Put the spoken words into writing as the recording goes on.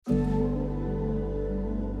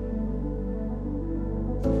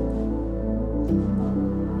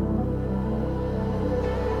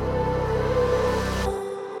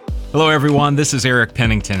Hello, everyone. This is Eric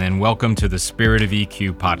Pennington, and welcome to the Spirit of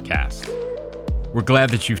EQ podcast. We're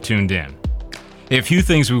glad that you've tuned in. A few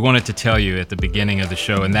things we wanted to tell you at the beginning of the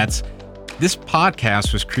show, and that's this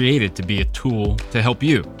podcast was created to be a tool to help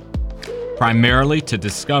you, primarily to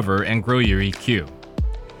discover and grow your EQ.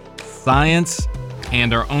 Science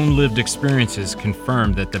and our own lived experiences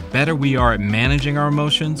confirm that the better we are at managing our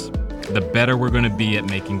emotions, the better we're going to be at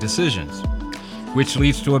making decisions, which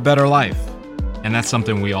leads to a better life. And that's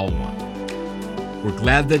something we all want. We're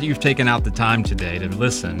glad that you've taken out the time today to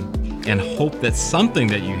listen and hope that something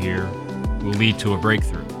that you hear will lead to a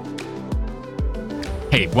breakthrough.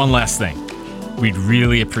 Hey, one last thing. We'd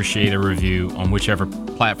really appreciate a review on whichever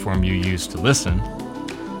platform you use to listen.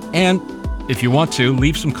 And if you want to,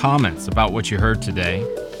 leave some comments about what you heard today,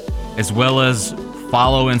 as well as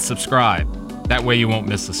follow and subscribe. That way you won't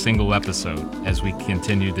miss a single episode as we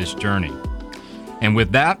continue this journey. And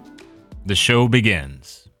with that, the show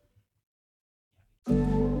begins.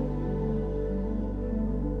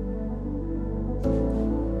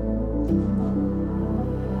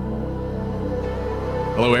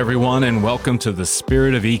 Hello, everyone, and welcome to the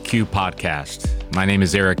Spirit of EQ podcast. My name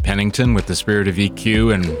is Eric Pennington with the Spirit of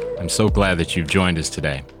EQ, and I'm so glad that you've joined us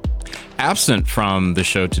today. Absent from the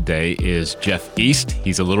show today is Jeff East.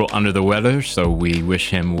 He's a little under the weather, so we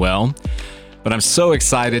wish him well. But I'm so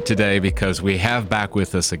excited today because we have back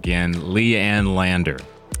with us again Leanne Lander.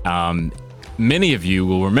 Many of you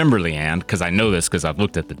will remember Leanne, because I know this because I've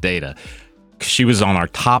looked at the data. She was on our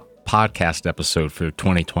top podcast episode for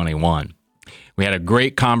 2021. We had a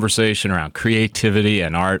great conversation around creativity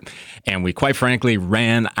and art, and we quite frankly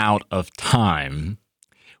ran out of time.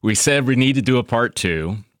 We said we need to do a part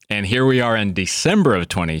two, and here we are in December of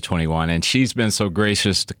 2021, and she's been so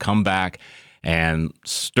gracious to come back and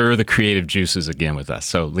stir the creative juices again with us.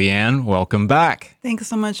 So, Leanne, welcome back. Thanks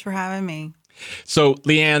so much for having me. So,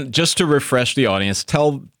 Leanne, just to refresh the audience,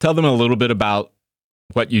 tell them a little bit about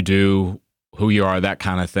what you do, who you are, that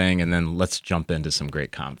kind of thing, and then let's jump into some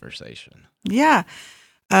great conversation. Yeah.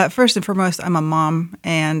 First and foremost, I'm a mom,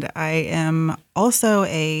 and I am also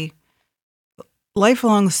a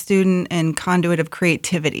lifelong student and conduit of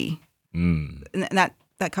creativity. And that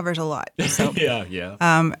covers a lot. So,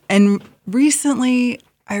 yeah. And recently,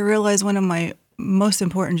 I realized one of my most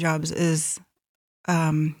important jobs is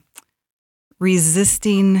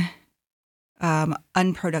resisting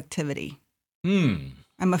unproductivity. I'm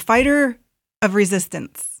a fighter of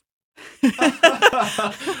resistance.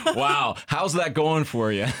 Wow. How's that going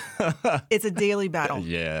for you? It's a daily battle.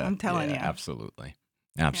 Yeah. I'm telling you. Absolutely.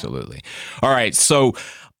 Absolutely. Yeah. All right. So,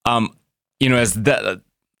 as that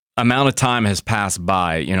amount of time has passed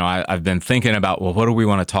by, I've been thinking about, well, what do we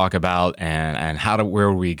want to talk about and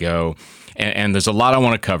where we go? And there's a lot I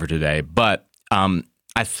want to cover today, but I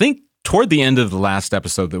think toward the end of the last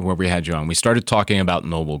episode where we had you on, we started talking about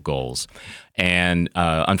noble goals. And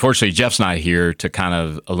unfortunately, Jeff's not here to kind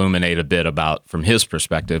of illuminate a bit about from his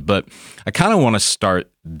perspective, but I kind of want to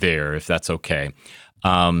start there, if that's okay.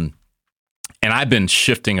 And I've been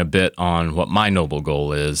shifting a bit on what my noble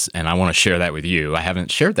goal is, and I want to share that with you. I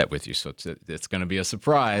haven't shared that with you, so it's going to be a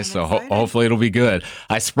surprise. So hopefully it'll be good.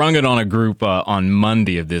 I sprung it on a group on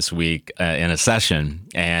Monday of this week in a session,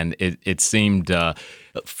 and it seemed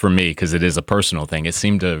for me, because it is a personal thing, it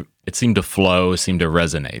seemed to flow, it seemed to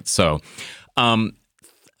resonate. So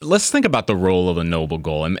let's think about the role of a noble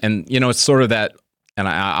goal, and it's sort of that, and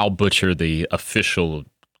I'll butcher the official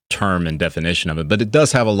term and definition of it, but it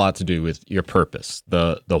does have a lot to do with your purpose.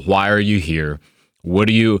 The why are you here? What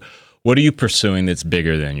are you pursuing that's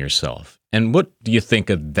bigger than yourself? And what do you think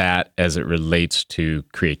of that as it relates to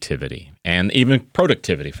creativity and even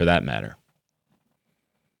productivity for that matter?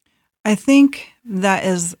 I think that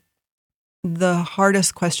is the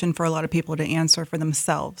hardest question for a lot of people to answer for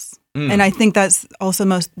themselves. And I think that's also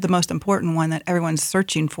the most important one that everyone's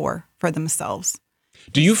searching for themselves.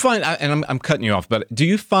 Do you find, and I'm cutting you off, but do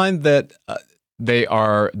you find that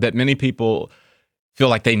that many people feel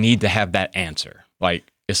like they need to have that answer?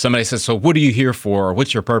 Like if somebody says, so what are you here for? Or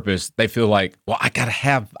what's your purpose? They feel like, well, I got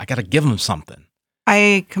to give them something.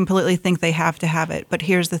 I completely think they have to have it. But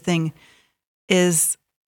here's the thing is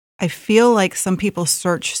I feel like some people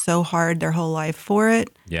search so hard their whole life for it.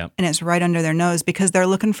 Yeah. And it's right under their nose because they're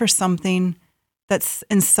looking for something that's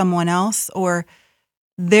in someone else, or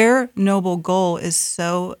their noble goal is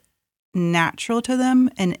so natural to them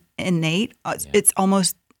and innate. It's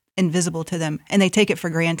almost invisible to them, and they take it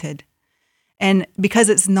for granted. And because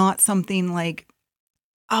it's not something like,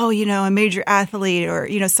 oh, a major athlete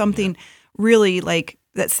or, something really like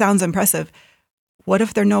that sounds impressive. What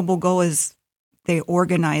if their noble goal is they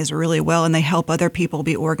organize really well and they help other people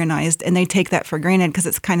be organized, and they take that for granted because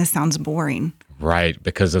it kind of sounds boring. Right,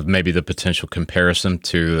 because of maybe the potential comparison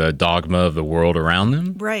to the dogma of the world around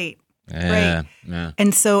them. Right. Yeah, Right. yeah.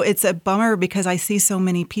 And so it's a bummer because I see so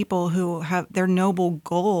many people who have their noble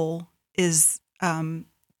goal is to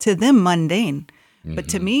them mundane. But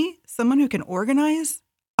to me, someone who can organize,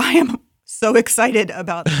 I am so excited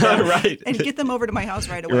about them. Right. And get them over to my house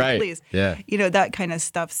right away, Right. please. Yeah. You know, that kind of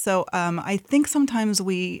stuff. So I think sometimes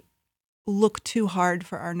we look too hard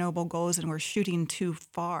for our noble goals and we're shooting too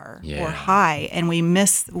far Yeah. or high, and we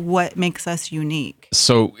miss what makes us unique.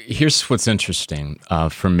 So here's what's interesting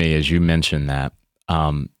for me as you mentioned that.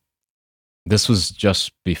 This was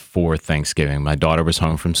just before Thanksgiving. My daughter was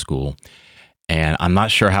home from school, and I'm not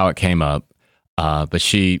sure how it came up, but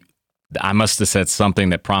I must have said something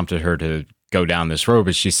that prompted her to go down this road,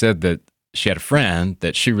 but she said that she had a friend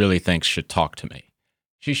that she really thinks should talk to me.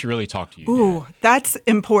 She should really talk to you. Ooh, Dad. that's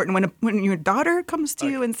important when your daughter comes to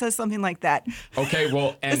you and says something like that. Okay,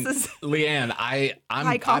 well, and This is Leanne, I'm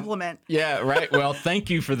high compliment. yeah, right. Well,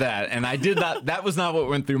 thank you for that. And I did not. That was not what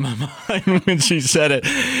went through my mind when she said it.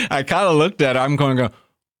 I kind of looked at her. I'm going to go,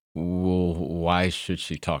 well, why should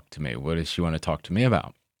she talk to me? What does she want to talk to me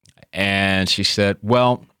about? And she said,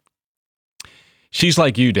 well, she's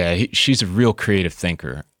like you, Dad. She's a real creative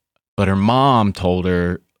thinker. But her mom told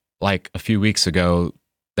her like a few weeks ago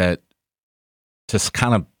that to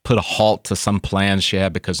kind of put a halt to some plans she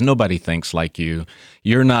had because nobody thinks like you.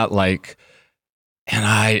 You're not like,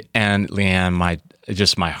 and Leanne,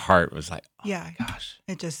 my heart was like, oh Yeah. my gosh,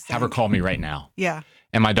 It just have her call me right now. Yeah.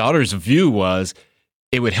 And my daughter's view was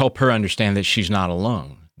it would help her understand that she's not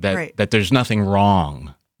alone, that Right. that there's nothing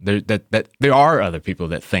wrong, that there are other people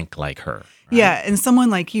that think like her. Right? Yeah, and someone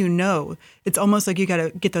like it's almost like you got to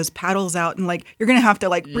get those paddles out and like you're going to have to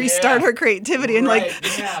like restart Yeah. her creativity and Right,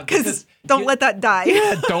 like yeah, because don't let that die.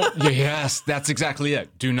 Yeah, yes, that's exactly it.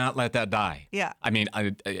 Do not let that die. Yeah. I mean,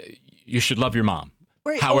 you should love your mom.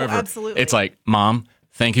 Right. Oh, However, absolutely. it's like, Mom,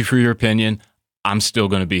 thank you for your opinion. I'm still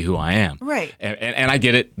going to be who I am. Right. And I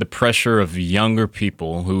get it. The pressure of younger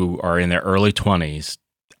people who are in their early 20s,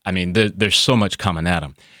 I mean, there's so much coming at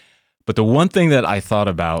them. But the one thing that I thought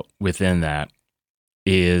about within that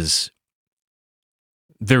is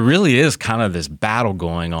there really is kind of this battle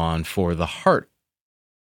going on for the heart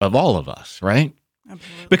of all of us, right?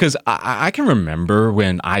 Absolutely. Because I can remember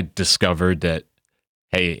when I discovered that,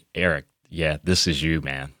 hey, Eric, yeah, this is you,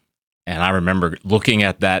 man. And I remember looking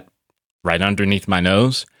at that right underneath my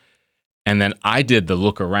nose, and then I did the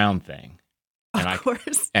look around thing. And Of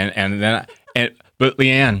course. But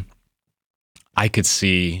Leanne, I could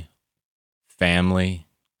see family,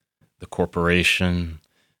 the corporation,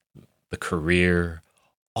 the career,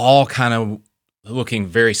 all kind of looking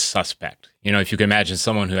very suspect. You know, if you can imagine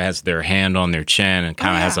someone who has their hand on their chin and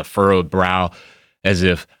kind of has a furrowed brow, as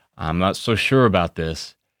if I'm not so sure about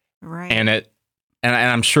this. Right. And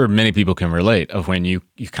I'm sure many people can relate of when you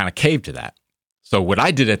kind of cave to that. So what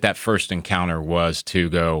I did at that first encounter was to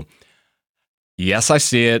go, yes, I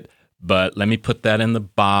see it, but let me put that in the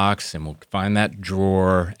box and we'll find that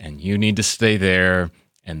drawer and you need to stay there.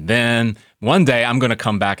 And then one day I'm going to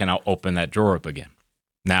come back and I'll open that drawer up again.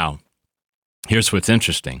 Now, here's what's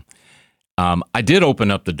interesting. I did open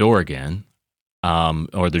up the door again,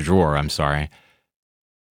 or the drawer, I'm sorry,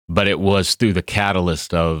 but it was through the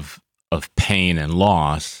catalyst of pain and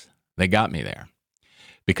loss that got me there.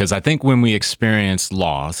 Because I think when we experience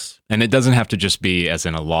loss, and it doesn't have to just be as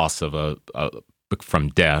in a loss of from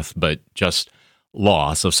death, but just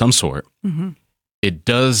loss of some sort, it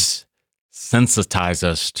does sensitize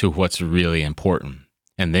us to what's really important.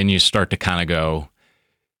 And then you start to kind of go,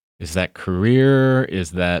 is that career,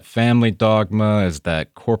 is that family dogma, is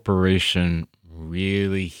that corporation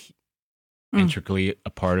really intricately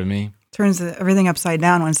a part of me? Turns everything upside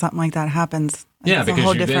down when something like that happens. Yeah, it's because a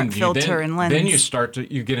whole you different then, filter and lens. Then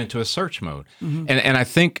you get into a search mode. And I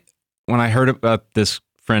think when I heard about this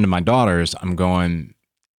friend of my daughter's, I'm going,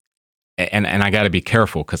 and I got to be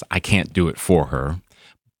careful because I can't do it for her.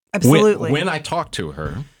 Absolutely. When I talk to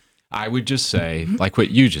her, I would just say, like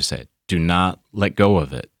what you just said, do not let go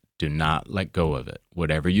of it. Do not let go of it.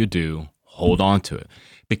 Whatever you do, hold on to it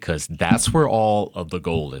because that's where all of the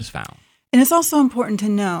gold is found. And it's also important to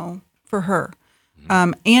know for her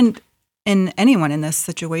and in anyone in this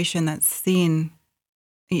situation that's seeing,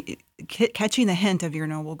 catching the hint of your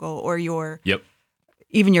noble goal or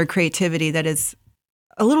even your creativity that is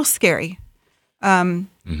a little scary.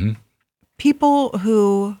 People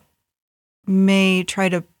who may try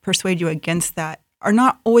to persuade you against that are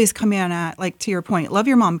not always coming at, like, to your point, love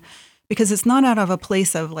your mom, because it's not out of a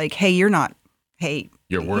place of like, hey,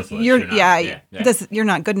 You're worthless. You're not, yeah. You're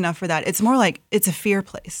not good enough for that. It's more like it's a fear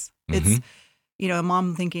place. It's a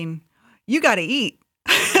mom thinking, you got to eat.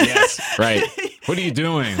 Yes, right. What are you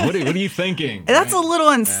doing? What are you thinking? That's right? a little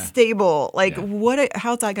unstable. Like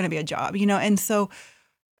how's that going to be a job? And so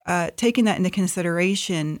taking that into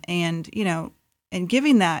consideration and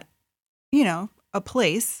giving that, a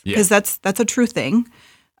place, because that's a true thing.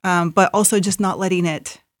 But also just not letting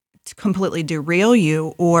it completely derail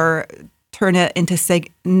you or turn it into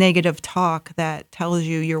negative talk that tells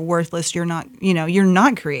you you're worthless, you're not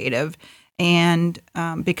creative. And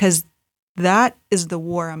because that is the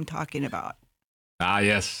war I'm talking about. Ah,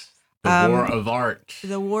 yes. The war of art.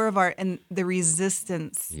 The war of art and the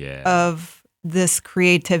resistance of this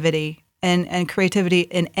creativity and creativity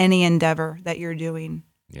in any endeavor that you're doing.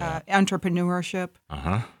 Yeah. Entrepreneurship,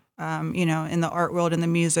 in the art world, in the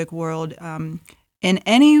music world, in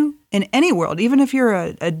any world, even if you're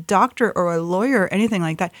a doctor or a lawyer or anything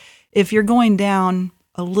like that, if you're going down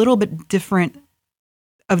a little bit different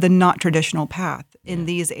of the not traditional path in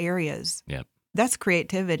these areas, that's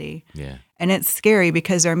creativity. Yeah. And it's scary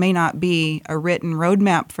because there may not be a written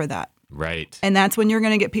roadmap for that. Right. And that's when you're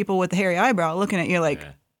going to get people with the hairy eyebrow looking at you like,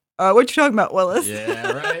 what you talking about, Willis?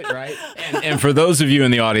 Yeah, right. And for those of you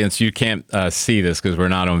in the audience, you can't see this because we're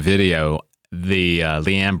not on video.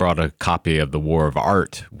 Leanne brought a copy of The War of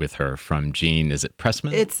Art with her from Gene. Is it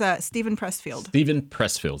Pressman? It's Stephen Pressfield. Stephen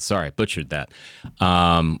Pressfield. Sorry, butchered that.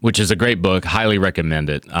 Which is a great book. Highly recommend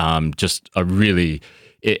it. Just a really,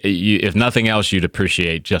 if nothing else, you'd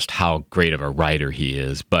appreciate just how great of a writer he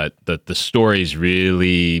is. But the story's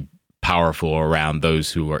really powerful around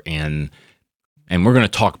those who are in. And we're going to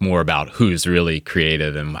talk more about who's really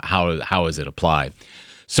creative and how is it applied.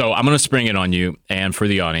 So I'm going to spring it on you and for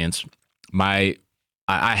the audience. I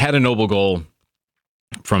had a noble goal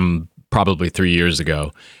from probably 3 years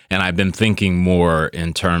ago, and I've been thinking more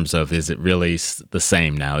in terms of, is it really the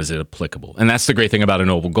same now? Is it applicable? And that's the great thing about a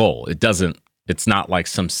noble goal. It's not like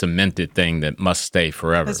some cemented thing that must stay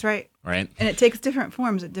forever. That's right. Right? And it takes different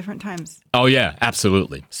forms at different times. Oh, yeah,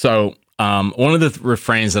 absolutely. So one of the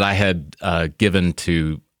refrains that I had given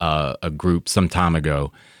to a group some time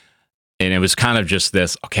ago, and it was kind of just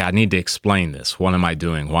this, okay, I need to explain this. What am I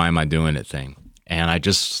doing? Why am I doing it thing? And I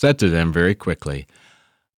just said to them very quickly,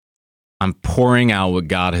 I'm pouring out what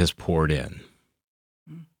God has poured in.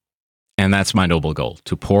 And that's my noble goal,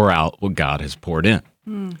 to pour out what God has poured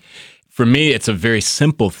in. For me, it's a very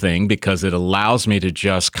simple thing because it allows me to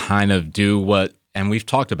just kind of do what, and we've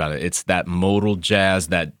talked about it, it's that modal jazz,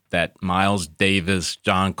 that Miles Davis,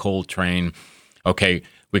 John Coltrane. Okay,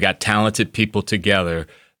 we got talented people together.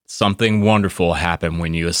 Something wonderful happened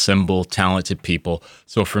when you assemble talented people.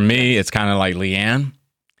 So for me, it's kind of like, Leanne,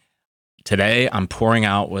 today I'm pouring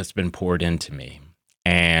out what's been poured into me.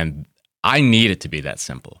 And I need it to be that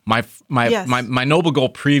simple. My noble goal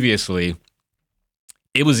previously,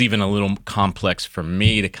 it was even a little complex for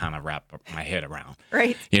me to kind of wrap my head around.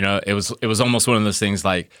 Right. It was almost one of those things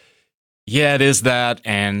like, yeah, it is that.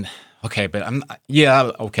 And okay, but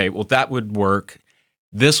okay, well, that would work.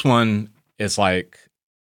 This one is like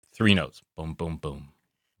 3 notes. Boom, boom, boom.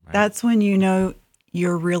 Right? That's when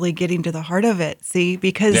you're really getting to the heart of it. See,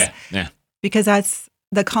 because that's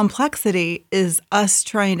the complexity is us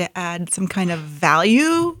trying to add some kind of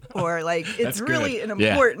value or like it's really an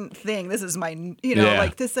important thing. This is my,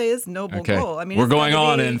 like to say is noble goal. I mean, we're going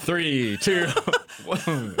on in 3, 2,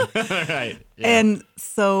 1. Right. Yeah. And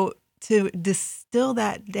so to distill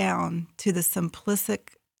that down to the simplistic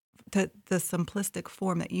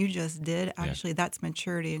form that you just did, actually, that's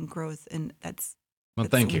maturity and growth, and that's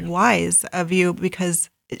thank you. Wise of you because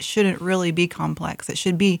it shouldn't really be complex. It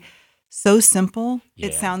should be so simple. Yeah.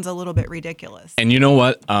 It sounds a little bit ridiculous. And you know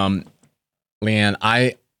what, Leanne,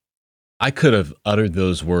 I could have uttered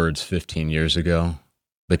those words 15 years ago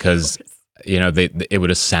because it would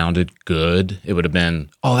have sounded good. It would have been,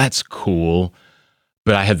 oh, that's cool.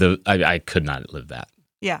 But I could not live that.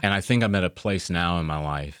 Yeah. And I think I'm at a place now in my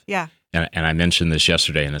life. Yeah. And I mentioned this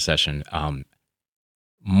yesterday in a session.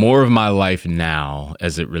 More of my life now,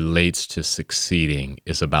 as it relates to succeeding,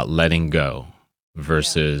 is about letting go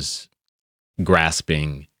versus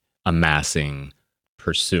grasping, amassing,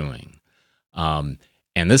 pursuing. And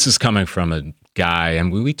this is coming from a guy,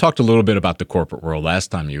 and we talked a little bit about the corporate world last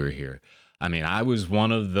time you were here. I mean, I was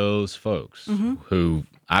one of those folks who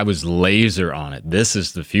I was laser on it. This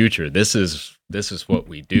is the future. This is what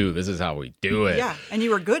we do. This is how we do it. Yeah, and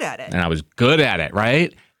you were good at it. And I was good at it,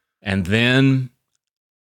 right? And then,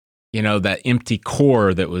 that empty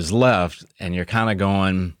core that was left, and you're kind of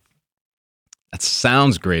going, that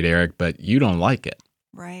sounds great, Eric, but you don't like it.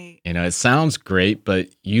 Right. You know, it sounds great, but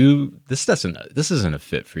this isn't a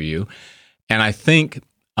fit for you. And I think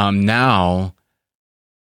now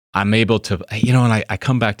I'm able to, and I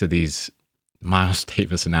come back to these Miles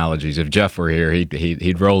Davis analogies. If Jeff were here,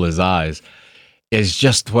 he'd roll his eyes. Is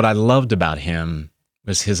just what I loved about him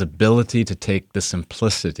was his ability to take the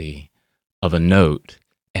simplicity of a note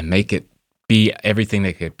and make it be everything that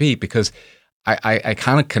it could be. Because I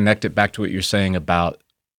kind of connect it back to what you're saying about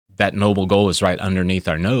that noble goal is right underneath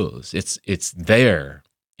our nose. It's there,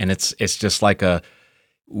 and it's just like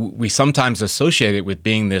we sometimes associate it with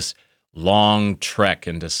being this long trek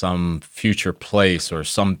into some future place or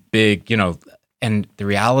some big, and the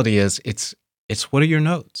reality is it's what are your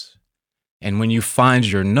notes? And when you find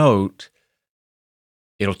your note,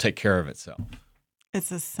 it'll take care of itself.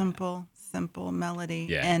 It's a simple melody.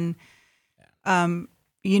 Yeah. And,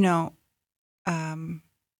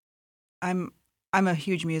 I'm a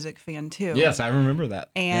huge music fan too. Yes, I remember that.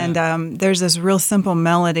 And there's this real simple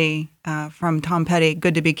melody from Tom Petty,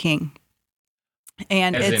 "Good to Be King."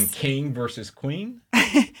 And As it's in king versus queen?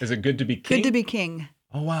 Is it good to be king? Good to be king.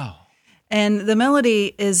 Oh, wow. And the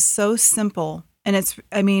melody is so simple. And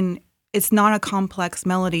it's not a complex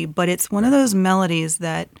melody, but it's one of those melodies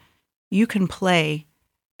that you can play,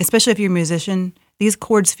 especially if you're a musician. These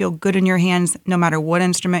chords feel good in your hands no matter what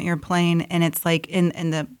instrument you're playing. And it's like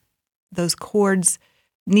those chords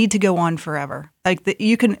need to go on forever. Like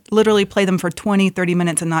you can literally play them for 20, 30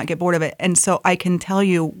 minutes and not get bored of it. And so I can tell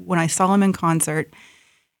you, when I saw him in concert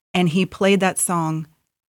and he played that song,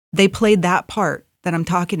 they played that part that I'm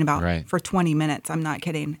talking about for 20 minutes. I'm not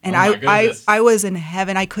kidding. And I was in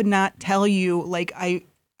heaven. I could not tell you, like I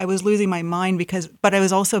was losing my mind but I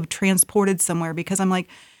was also transported somewhere because I'm like,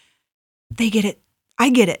 they get it. I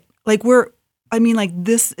get it. Like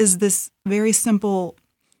this is this very simple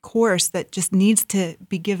course that just needs to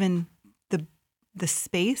be given the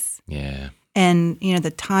space and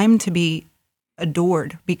the time to be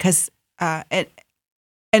adored, because and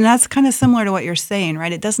that's kind of similar to what you're saying,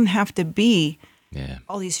 right? It doesn't have to be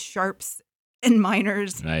all these sharps and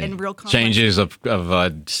minors and real complex changes of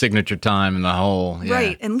signature time and the whole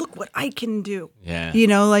right. And look what I can do.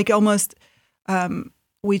 Like almost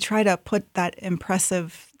we try to put that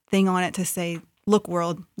impressive thing on it to say, look,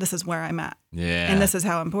 world, this is where I'm at. Yeah. And this is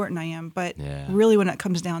how important I am. But really, when it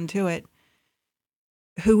comes down to it,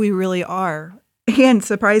 who we really are, and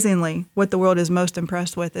surprisingly, what the world is most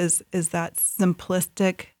impressed with is that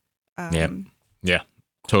simplistic, totally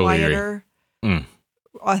quieter,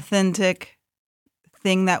 authentic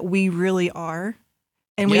thing that we really are.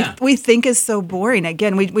 And we think is so boring.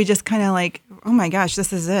 Again, we just kind of like, oh my gosh,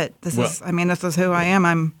 this is it. This is who I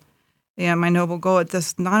am. My noble goal. It's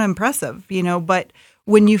just not impressive, but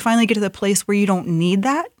when you finally get to the place where you don't need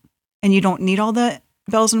that and you don't need all the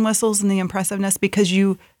bells and whistles and the impressiveness, because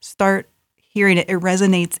you start hearing it, it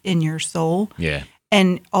resonates in your soul. Yeah.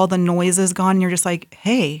 And all the noise is gone. And you're just like,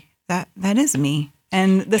 hey, that is me.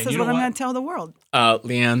 And this is what I'm going to tell the world.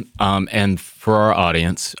 Leanne, and for our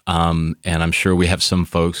audience, and I'm sure we have some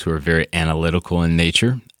folks who are very analytical in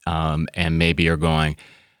nature, and maybe are going,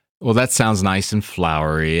 well, that sounds nice and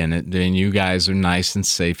flowery, and then you guys are nice and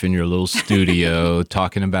safe in your little studio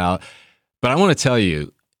talking about. But I want to tell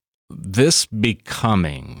you, this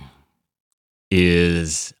becoming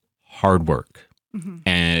is hard work,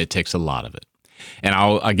 and it takes a lot of it. And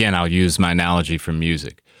I'll use my analogy from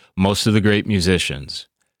music. Most of the great musicians,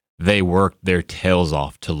 they work their tails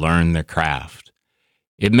off to learn their craft.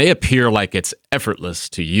 It may appear like it's effortless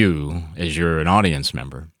to you as you're an audience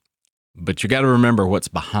member, but you got to remember what's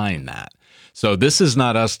behind that. So this is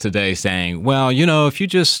not us today saying, well, if you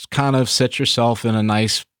just kind of set yourself in a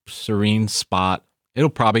nice, serene spot, it'll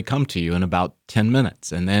probably come to you in about 10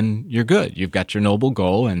 minutes, and then you're good. You've got your noble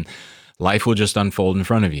goal, and life will just unfold in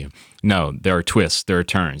front of you. No, there are twists, there are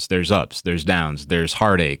turns, there's ups, there's downs, there's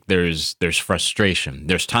heartache, there's frustration.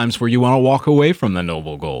 There's times where you want to walk away from the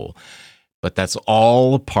noble goal, but that's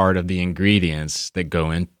all a part of the ingredients that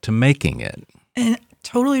go into making it. And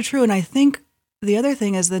totally true. And I think the other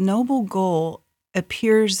thing is the noble goal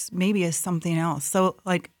appears maybe as something else. So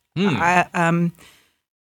like, I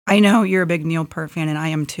know you're a big Neil Peart fan, and I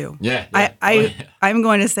am too. Yeah. I'm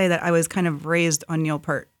going to say that I was kind of raised on Neil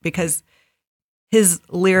Peart because his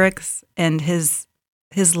lyrics and his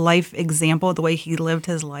life example, the way he lived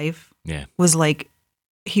his life, was like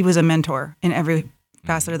he was a mentor in every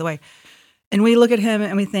facet of the way. And we look at him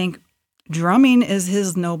and we think drumming is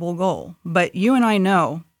his noble goal. But you and I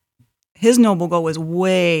know his noble goal was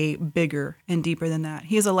way bigger and deeper than that.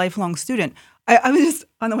 He is a lifelong student. I was just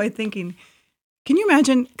on the way thinking, can you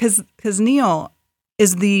imagine? Because Neil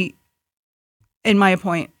is in my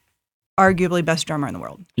point, arguably best drummer in the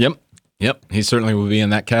world. Yep. He certainly will be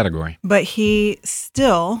in that category. But he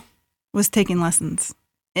still was taking lessons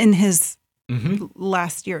in his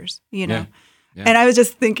last years, you know. Yeah. And I was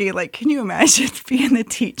just thinking, like, can you imagine being the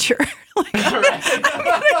teacher? Like,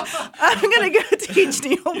 I'm gonna go teach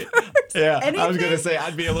Neil Peart. Yeah, anything. I was going to say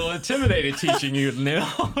I'd be a little intimidated teaching you, Neil,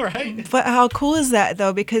 right? But how cool is that,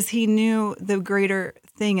 though? Because he knew the greater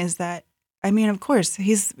thing is that, I mean, of course,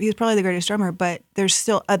 he's probably the greatest drummer, but there's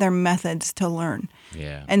still other methods to learn.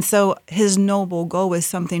 Yeah. And so his noble goal was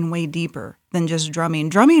something way deeper than just drumming.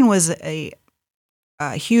 Drumming was a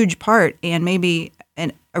huge part and maybe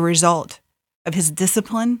a result of his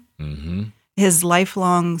discipline, his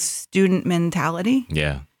lifelong student mentality,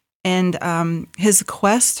 and his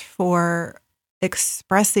quest for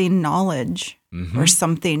expressing knowledge or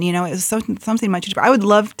something. You know, it was something much deeper. I would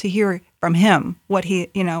love to hear from him what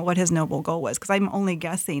his noble goal was, because I'm only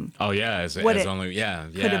guessing. Oh yeah, what it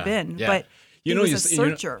could have been, yeah. but he was a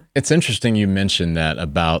searcher. It's interesting you mentioned that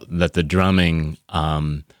about that the drumming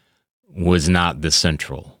was not the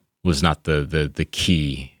central, was not the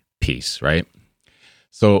key piece, right?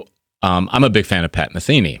 So I'm a big fan of Pat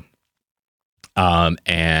Metheny,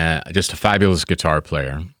 and just a fabulous guitar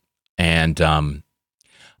player. And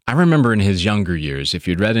I remember in his younger years, if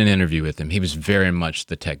you'd read an interview with him, he was very much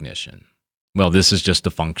the technician. Well, this is just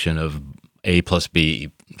a function of A plus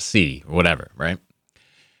B, C, or whatever, right?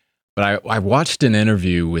 But I watched an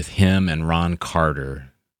interview with him and Ron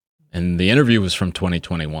Carter, and the interview was from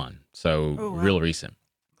 2021, so real recent.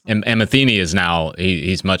 And Metheny is now,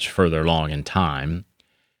 he's much further along in time.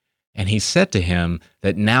 And he said to him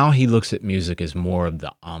that now he looks at music as more of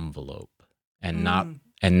the envelope and not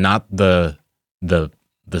the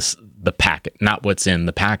packet, not what's in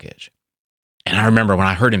the package. And I remember when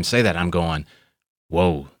I heard him say that, I'm going,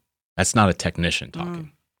 whoa, that's not a technician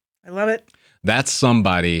talking. I love it. That's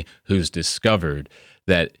somebody who's discovered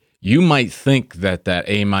that you might think that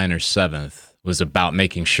A minor seventh was about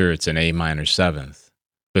making sure it's an A minor seventh,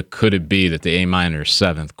 but could it be that the A minor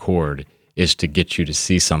seventh chord is to get you to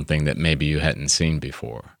see something that maybe you hadn't seen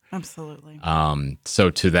before? Absolutely.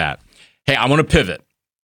 So to that, hey, I want to pivot.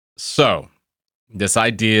 So this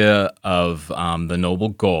idea of the noble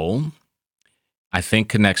goal, I think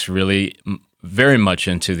connects really very much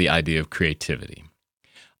into the idea of creativity.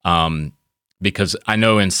 Because I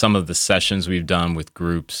know in some of the sessions we've done with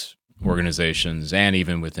groups, organizations, and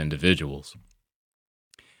even with individuals,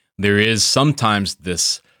 there is sometimes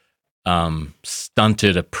this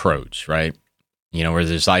stunted approach, right? You know, where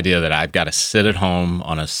there's this idea that I've got to sit at home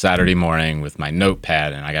on a Saturday morning with my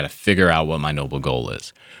notepad and I got to figure out what my noble goal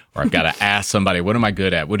is. Or I've got to ask somebody, what am I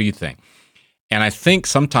good at? What do you think? And I think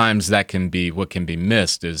sometimes that can be, what can be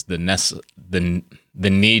missed is the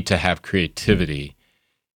need to have creativity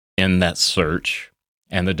in that search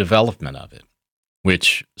and the development of it,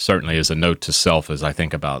 which certainly is a note to self as I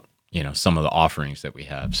think about, you know, some of the offerings that we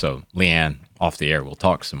have. So Leanne, off the air, we'll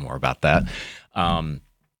talk some more about that.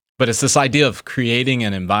 But it's this idea of creating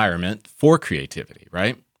an environment for creativity,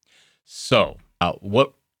 right? So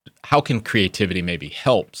how can creativity maybe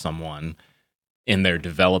help someone in their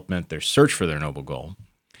development, their search for their noble goal?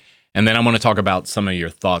 And then I want to talk about some of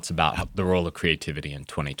your thoughts about the role of creativity in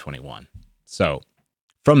 2021. So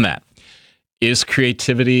from that, is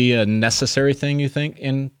creativity a necessary thing, you think,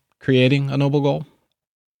 in creating a noble goal?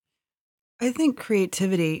 I think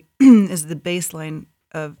creativity is the baseline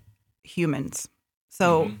of humans.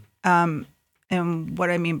 So, and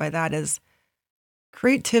what I mean by that is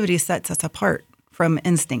creativity sets us apart from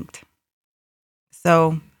instinct.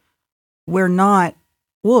 So we're not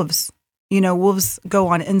wolves. You know, wolves go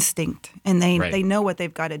on instinct, and they know what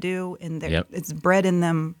they've got to do, and it's bred in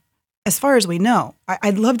them. As far as we know,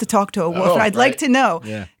 I'd love to talk to a wolf, and I'd like to know,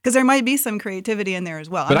 because there might be some creativity in there as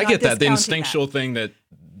well. But I get that, the instinctual thing that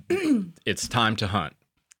it's time to hunt.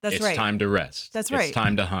 That's right. It's time to rest. That's right. It's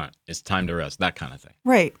time to hunt. It's time to rest, that kind of thing.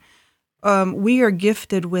 Right. We are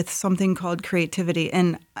gifted with something called creativity,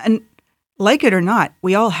 and like it or not,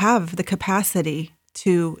 we all have the capacity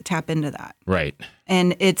to tap into that. Right.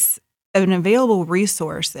 And it's an available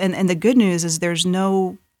resource, and the good news is there's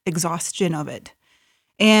no exhaustion of it.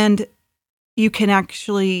 And you can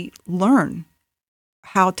actually learn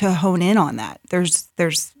how to hone in on that. There's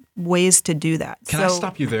ways to do that. Can I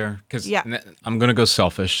stop you there? Because I'm going to go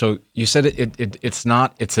selfish. So you said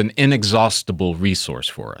it's an inexhaustible resource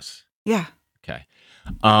for us. Yeah. Okay.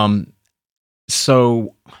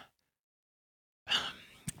 So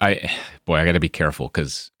I got to be careful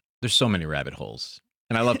because there's so many rabbit holes.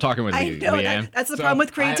 And I love talking with you, Leanne. That's the problem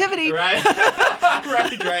with creativity. Right.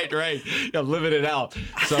 Yeah, living it out.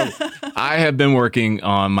 So I have been working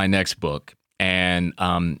on my next book, And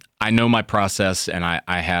I know my process, and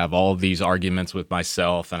I have all these arguments with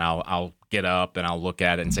myself, and I'll get up and I'll look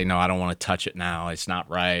at it and say, no, I don't want to touch it now. It's not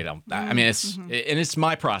right. I mean, it's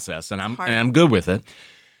my process, and I'm good with it.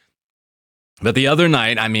 But the other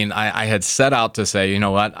night, I mean, I had set out to say, you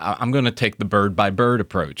know what, I'm going to take the bird by bird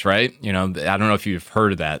approach, right? You know, I don't know if you've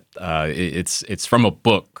heard of that. It's from a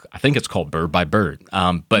book. I think it's called Bird by Bird.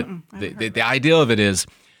 But the idea of it is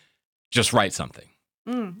just write something.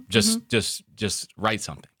 Just write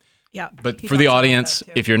something. Yeah. But for the audience,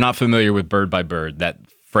 if you're not familiar with Bird by Bird, that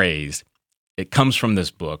phrase, it comes from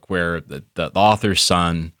this book where the author's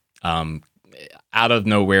son, out of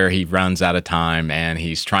nowhere, he runs out of time, and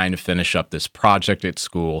he's trying to finish up this project at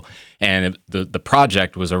school. And the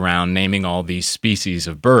project was around naming all these species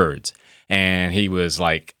of birds. And he was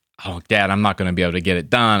like, oh, Dad, I'm not going to be able to get it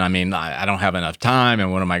done. I mean, I don't have enough time,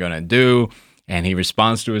 and what am I going to do? And he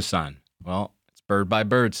responds to his son, well, it's bird by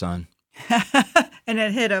bird, son. And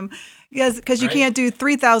it hit him. Yes, because you can't do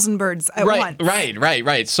 3,000 birds at once.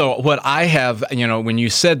 Right. So what I have, you know, when you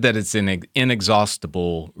said that it's an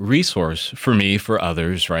inexhaustible resource for me, for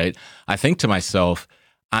others, right? I think to myself,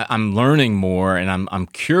 I'm learning more, and I'm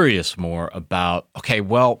curious more about, okay,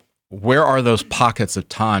 well, where are those pockets of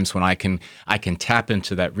times when I can tap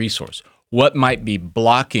into that resource? What might be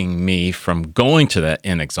blocking me from going to that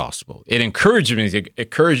inexhaustible? It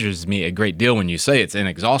encourages me a great deal when you say it's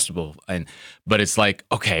inexhaustible, but it's like,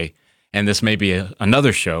 okay. And this may be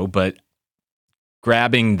another show, but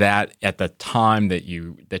grabbing that at the time that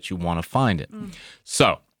you want to find it.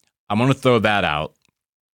 So I'm going to throw that out.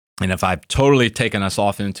 And if I've totally taken us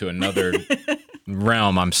off into another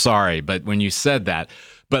realm, I'm sorry. But when you said that,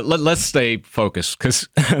 but let's stay focused, because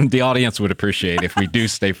the audience would appreciate if we do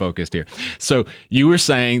stay focused here. So you were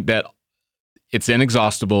saying that it's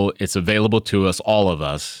inexhaustible. It's available to us, all of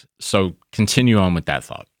us. So continue on with that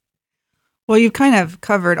thought. Well, you've kind of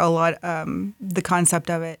covered a lot, the concept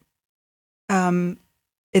of it.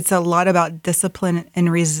 It's a lot about discipline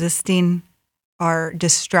and resisting our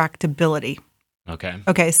distractibility.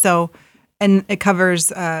 Okay. So, and it covers,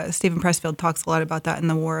 Stephen Pressfield talks a lot about that in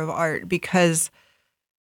The War of Art, because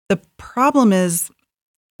the problem is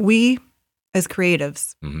we, as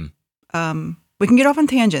creatives, we can get off on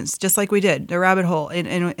tangents, just like we did, the rabbit hole,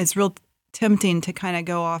 and it's real tempting to kind of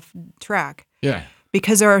go off track. Yeah.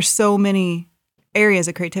 Because there are so many areas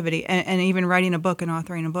of creativity, and even writing a book and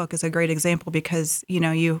authoring a book is a great example, because, you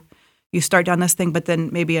know, you start down this thing, but then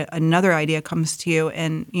maybe another idea comes to you,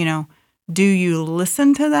 and, you know, do you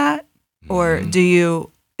listen to that, or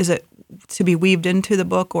is it to be weaved into the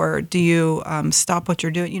book, or do you stop what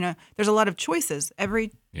you're doing? You know, there's a lot of choices,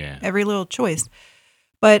 every little choice,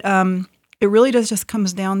 but it really just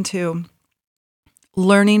comes down to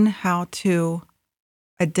learning how to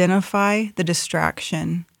identify the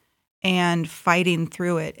distraction and fighting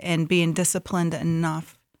through it and being disciplined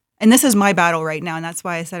enough. And this is my battle right now. And that's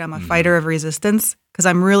why I said I'm a fighter of resistance, because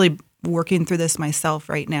I'm really working through this myself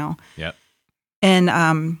right now. Yep. And,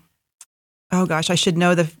 oh gosh, I should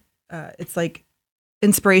know it's like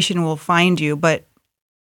inspiration will find you, but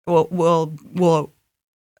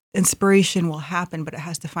inspiration will happen, but it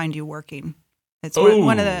has to find you working. It's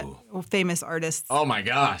one of the famous artists. Oh my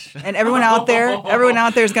gosh! And everyone out there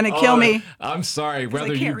is going to kill me. I'm sorry,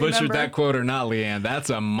 whether you butchered that quote or not, Leanne. That's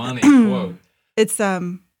a money quote. It's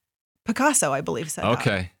Picasso, I believe, said that.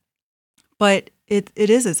 Okay. But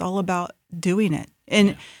it's all about doing it,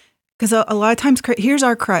 and because a lot of times, here's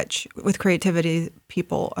our crutch with creativity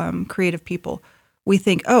people, creative people. We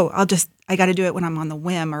think, I got to do it when I'm on the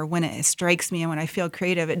whim, or when it strikes me and when I feel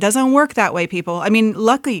creative. It doesn't work that way, people. I mean,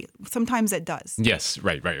 luckily, sometimes it does. Yes,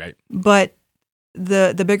 right. But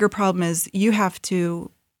the bigger problem is you have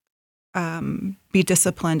to be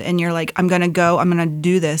disciplined, and you're like, I'm going to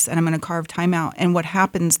do this, and I'm going to carve time out. And what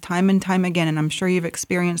happens time and time again, and I'm sure you've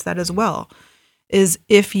experienced that as well, is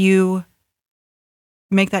if you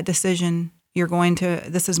make that decision,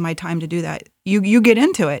 this is my time to do that. You get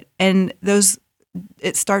into it, and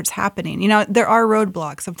it starts happening. You know, there are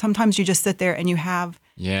roadblocks. Sometimes you just sit there and you have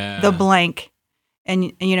the blank,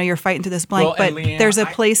 and you know, you're fighting through this blank, but Leanne, there's a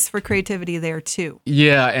place for creativity there too.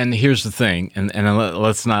 Yeah, and here's the thing, and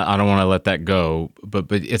let's not, I don't want to let that go, but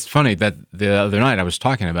it's funny that the other night I was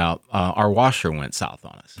talking about our washer went south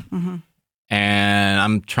on us. Mm-hmm. And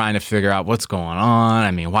I'm trying to figure out what's going on.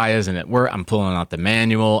 I mean, why isn't it work? I'm pulling out the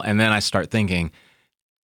manual, and then I start thinking,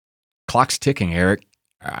 clock's ticking, Eric.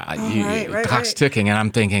 Clock's ticking, and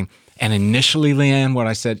I'm thinking, and initially, Leanne, what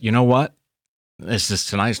I said, you know what?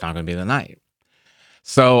 Tonight's not going to be the night.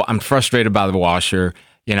 So I'm frustrated by the washer,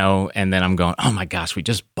 and then I'm going, oh my gosh, we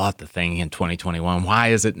just bought the thing in 2021. Why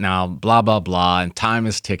is it now? Blah, blah, blah. And time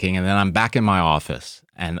is ticking. And then I'm back in my office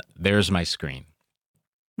and there's my screen.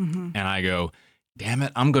 And I go, damn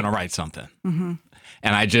it, I'm going to write something. And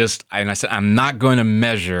I said, I'm not going to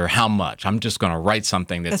measure how much. I'm just going to write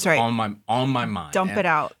something that's right. on my mind. Dump it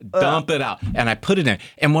out. Dump it out. And I put it in.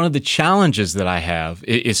 And one of the challenges that I have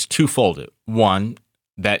is twofold. One,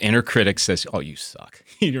 that inner critic says, oh, you suck.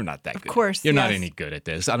 You're not that good. Of course. You're not any good at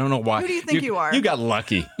this. I don't know why. Who do you think you are? You got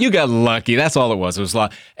lucky. You got lucky. That's all it was. It was a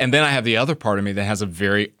lot. And then I have the other part of me that has a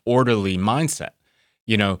very orderly mindset.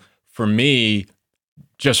 For me,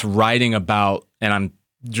 just writing about, and I'm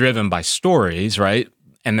driven by stories, right?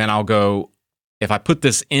 And then I'll go, if I put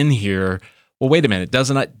this in here, well, wait a minute,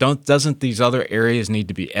 doesn't these other areas need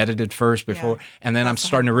to be edited first before? Yeah, and then I'm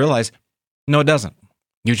starting to realize, no, it doesn't.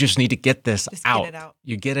 You just need to get this out. Get it out.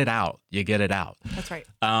 You get it out. You get it out. That's right.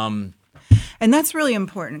 And that's really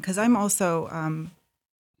important because I'm also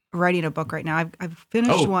writing a book right now. I've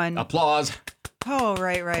finished one. Applause. Oh,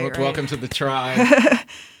 right. Welcome to the tribe.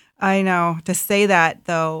 I know. To say that,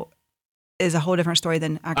 though, is a whole different story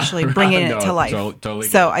than actually bringing it to life. Totally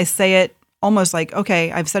so I say it almost like,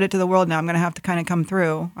 okay, I've said it to the world now. I'm going to have to kind of come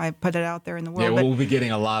through. I put it out there in the world. Yeah, we'll be getting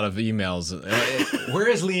a lot of emails. Where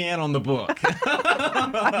is Leanne on the book?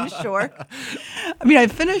 I'm sure. I mean, I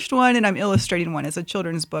finished one and I'm illustrating one. It's a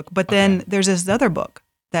children's book. But then there's this other book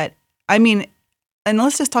that, and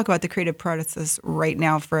let's just talk about the creative process right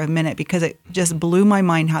now for a minute because it just blew my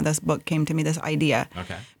mind how this book came to me, this idea.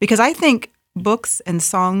 Okay. Because I think books and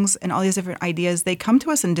songs and all these different ideas, they come to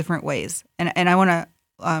us in different ways. And I want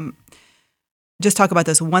to just talk about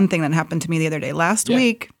this one thing that happened to me the other day. Last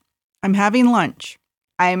week, I'm having lunch.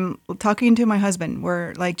 I'm talking to my husband.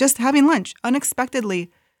 We're like just having lunch. Unexpectedly,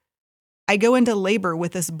 I go into labor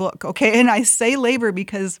with this book, okay? And I say labor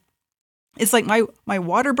because it's like my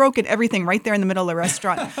water broke and everything right there in the middle of the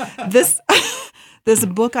restaurant. This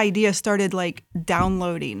book idea started like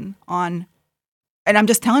downloading on, and I'm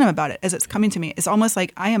just telling him about it as it's coming to me. It's almost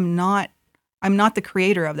like I'm not the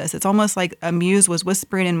creator of this. It's almost like a muse was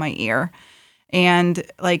whispering in my ear. And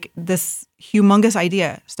like this humongous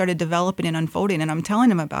idea started developing and unfolding, and I'm telling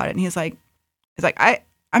him about it, and he's like,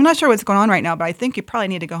 I'm not sure what's going on right now, but I think you probably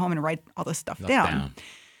need to go home and write all this stuff down.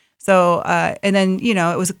 So, and then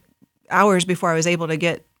it was hours before I was able to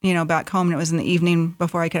get back home, and it was in the evening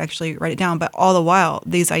before I could actually write it down. But all the while,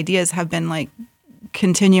 these ideas have been like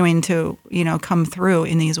continuing to come through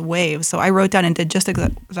in these waves. So I wrote down and did just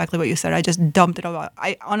exactly what you said. I just dumped it all out.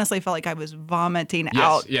 I honestly felt like I was vomiting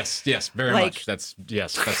out. Yes, very much. That's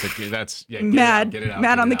mad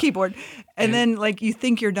on the out. keyboard. And then like you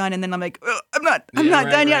think you're done, and then I'm like, I'm not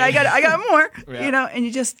done yet. I got more. Yeah. And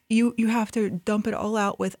you just you have to dump it all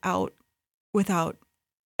out without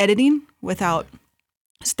editing, without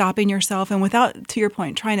stopping yourself, and without, to your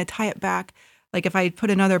point, trying to tie it back. Like if I put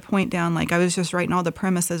another point down, like I was just writing all the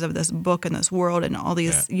premises of this book and this world and all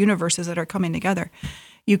these universes that are coming together.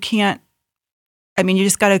 You can't, you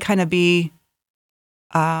just got to kind of be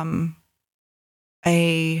I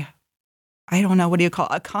don't know, what do you call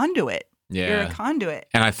it? A conduit. Yeah. You're a conduit.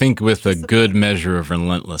 And I think with a good measure of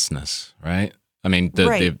relentlessness, right?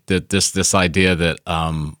 This idea that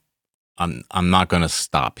I'm not going to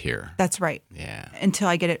stop here. That's right. Yeah. Until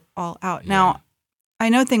I get it all out. Now, I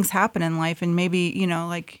know things happen in life, and maybe,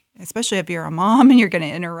 like, especially if you're a mom and you're going to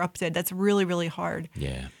interrupt it, that's really, really hard.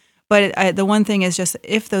 Yeah. But the one thing is just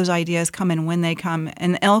if those ideas come and when they come,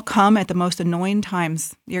 and they'll come at the most annoying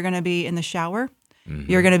times. You're going to be in the shower. Mm-hmm.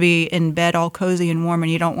 You're going to be in bed all cozy and warm,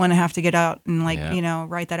 and you don't want to have to get out and,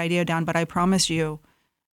 write that idea down. But I promise you,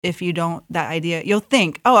 if you don't, that idea, you'll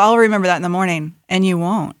think, oh, I'll remember that in the morning, and you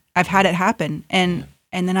won't. I've had it happen. And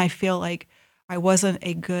then I feel like I wasn't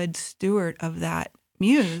a good steward of that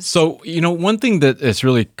muse. So, one thing that is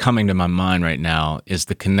really coming to my mind right now is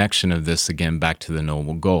the connection of this again back to the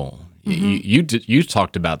noble goal. Mm-hmm. You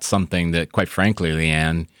talked about something that, quite frankly,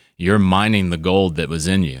 Leanne, you're mining the gold that was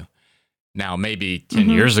in you. Now, maybe 10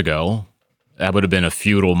 years ago, that would have been a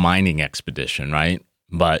futile mining expedition, right?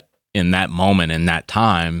 But in that moment, in that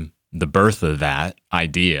time, the birth of that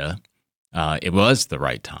idea, it was the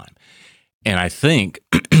right time. And I think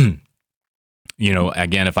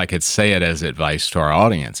again, if I could say it as advice to our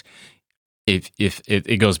audience, if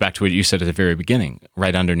it goes back to what you said at the very beginning,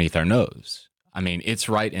 right underneath our nose. It's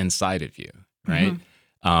right inside of you, right?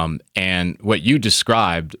 Mm-hmm. And what you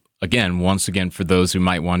described, once again, for those who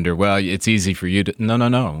might wonder, well, it's easy for you to,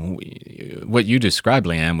 no. What you described,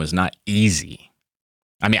 Leanne, was not easy.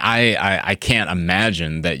 I can't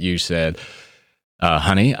imagine that you said,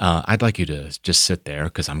 honey, I'd like you to just sit there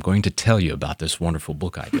because I'm going to tell you about this wonderful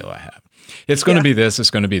book idea I have. It's going to be this,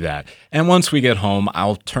 it's going to be that. And once we get home,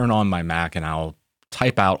 I'll turn on my Mac and I'll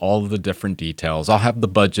type out all of the different details. I'll have the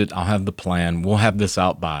budget, I'll have the plan. We'll have this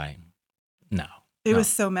out by. No. It was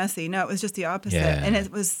so messy. No, it was just the opposite. Yeah. And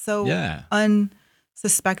it was so Yeah.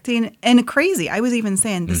 unsuspecting and crazy. I was even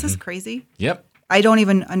saying, this is crazy. Yep. I don't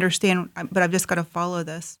even understand, but I've just got to follow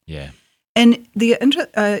this. Yeah. And you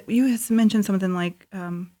had mentioned something like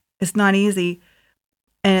it's not easy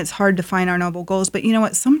and it's hard to find our noble goals. But you know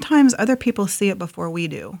what? Sometimes other people see it before we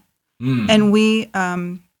do. And we,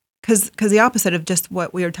 because the opposite of just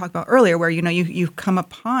what we were talking about earlier, where, you come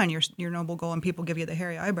upon your noble goal and people give you the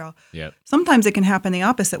hairy eyebrow. Yep. Sometimes it can happen the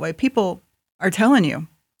opposite way. People are telling you,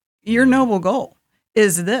 your noble goal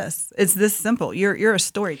is this. It's this simple. You're a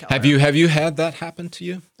storyteller. Have you had that happen to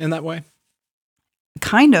you in that way?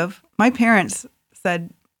 Kind of. My parents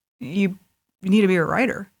said, you need to be a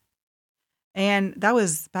writer. And that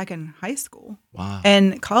was back in high school. Wow.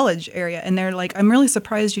 And college area. And they're like, I'm really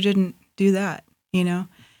surprised you didn't do that, And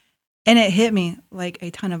it hit me like a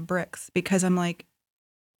ton of bricks because I'm like,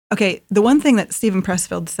 okay, the one thing that Stephen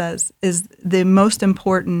Pressfield says is the most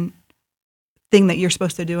important thing that you're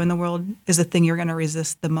supposed to do in the world is the thing you're going to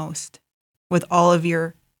resist the most. With all of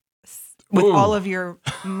your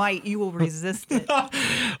might, you will resist it.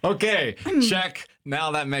 Okay, check.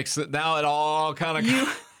 Now that makes it. Now it all kind of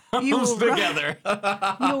comes together.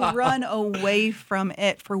 You'll run away from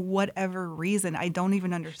it for whatever reason. I don't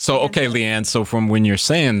even understand. So, okay, Leanne. So, from when you're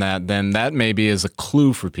saying that, then that maybe is a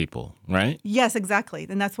clue for people, right? Yes, exactly.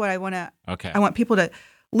 And that's what I want to. Okay. I want people to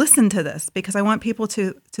listen to this because I want people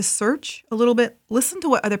to search a little bit, listen to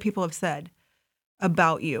what other people have said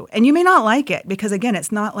about you. And you may not like it because, again,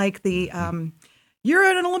 it's not like the you're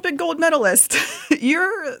an Olympic gold medalist.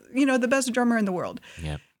 You're, the best drummer in the world.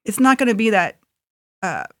 Yeah. It's not going to be that,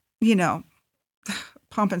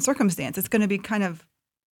 pomp and circumstance. It's going to be kind of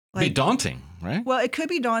like. Be daunting, right? Well, it could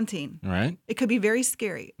be daunting. Right. It could be very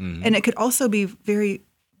scary. And it could also be very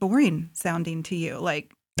boring sounding to you.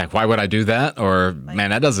 Like, why would I do that? Or, man,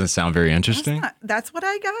 that doesn't sound very interesting. That's what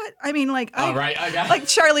I got. I mean, like, I got like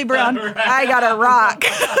Charlie Brown, right. I got a rock.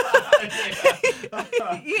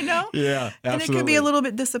 Yeah, absolutely. And it could be a little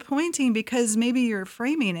bit disappointing because maybe you're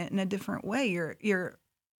framing it in a different way. You're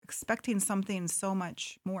expecting something so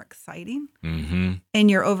much more exciting, and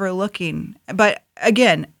you're overlooking. But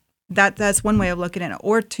again, that's one way of looking at it.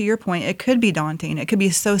 Or to your point, it could be daunting. It could be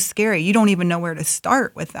so scary. You don't even know where to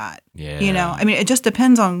start with that. Yeah. I mean, it just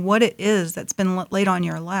depends on what it is that's been laid on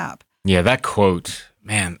your lap. Yeah, that quote,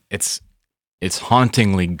 man, it's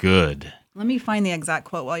hauntingly good. Let me find the exact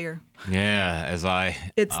quote while you're. Yeah, It's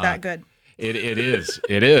that good. It is.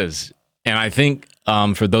 It is. And I think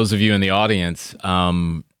for those of you in the audience,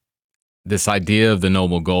 this idea of the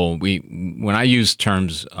noble goal, when I use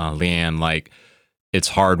terms, Leanne, like it's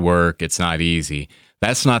hard work, it's not easy,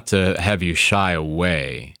 that's not to have you shy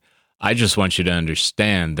away. I just want you to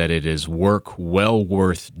understand that it is work well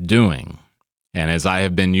worth doing. And as I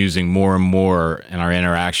have been using more and more in our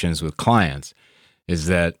interactions with clients, is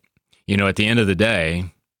that, at the end of the day,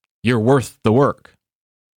 you're worth the work.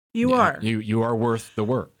 You are. You are worth the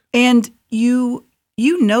work. And you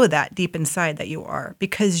know that deep inside that you are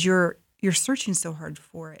because you're searching so hard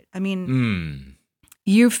for it. I mean,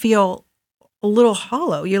 you feel a little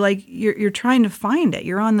hollow. You're like you're trying to find it.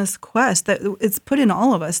 You're on this quest that it's put in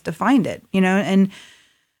all of us to find it,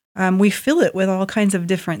 and we fill it with all kinds of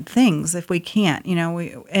different things if we can't,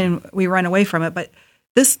 we run away from it. But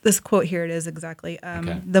this quote here, it is exactly.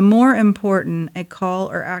 Okay. The more important a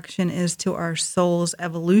call or action is to our soul's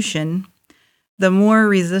evolution, the more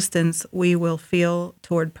resistance we will feel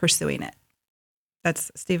toward pursuing it.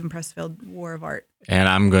 That's Stephen Pressfield, War of Art. And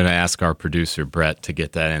I'm going to ask our producer, Brett, to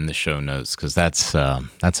get that in the show notes because that's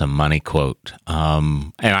a money quote.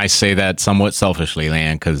 And I say that somewhat selfishly,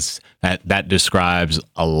 Leanne, because that describes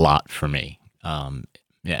a lot for me.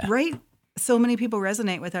 Yeah. Right. So many people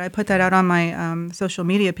resonate with it. I put that out on my social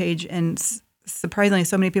media page, and surprisingly,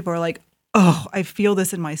 so many people are like, "Oh, I feel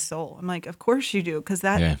this in my soul." I'm like, "Of course you do," because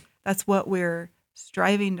that's what we're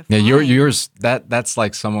striving to find. Yeah, yours. That's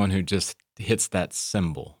like someone who just hits that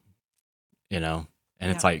symbol, and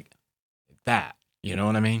it's like that. You know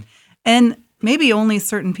what I mean? And maybe only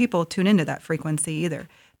certain people tune into that frequency either.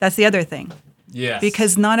 That's the other thing. Yes.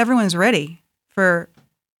 Because not everyone's ready for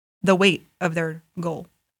the weight of their goal.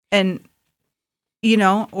 And,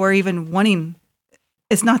 or even wanting,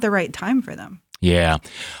 it's not the right time for them. Yeah.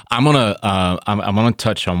 I'm gonna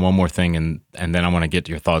touch on one more thing and then I want to get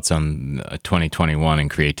your thoughts on 2021 and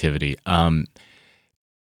creativity. I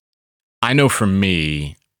know for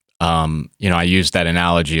me, I use that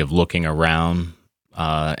analogy of looking around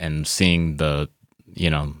and seeing the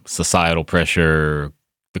societal pressure,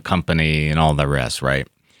 the company, and all the rest, right?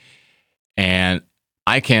 And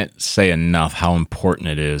I can't say enough how important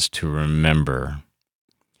it is to remember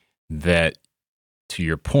that, to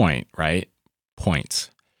your point, right? Points.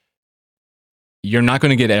 You're not going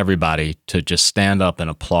to get everybody to just stand up and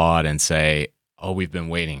applaud and say, "Oh, we've been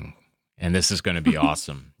waiting, and this is going to be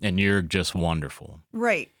awesome, and you're just wonderful."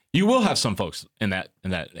 Right. You will have some folks in that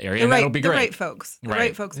area, and Right, that'll be the great. right folks. The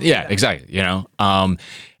right folks. will do Yeah, that. exactly.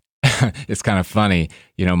 It's kind of funny.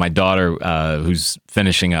 My daughter, who's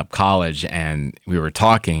finishing up college, and we were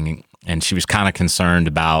talking, and she was kind of concerned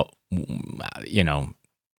about,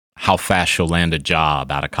 how fast she'll land a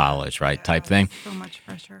job out of college, right? Type thing. So much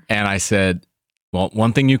pressure. And I said, well,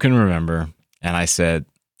 one thing you can remember, and I said,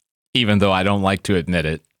 even though I don't like to admit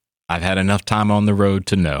it, I've had enough time on the road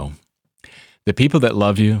to know the people that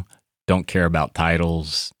love you don't care about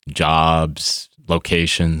titles, jobs,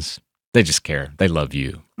 locations. They just care. They love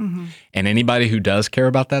you. Mm-hmm. And anybody who does care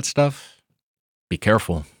about that stuff, be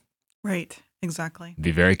careful. Right. Exactly.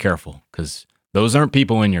 Be very careful, because those aren't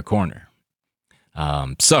people in your corner.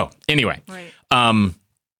 So anyway, Right. all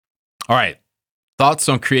right. Thoughts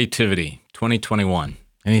on creativity 2021.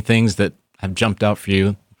 Any things that have jumped out for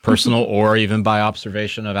you, personal or even by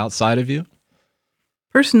observation of outside of you?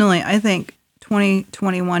 Personally, I think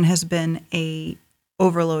 2021 has been a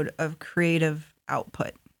overload of creative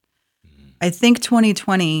output. I think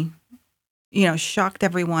 2020, shocked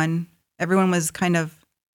everyone. Everyone was kind of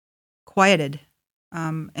quieted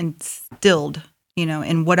and stilled,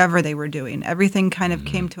 in whatever they were doing. Everything kind of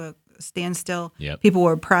came to a standstill. Yep. People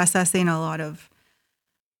were processing a lot of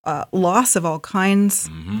loss of all kinds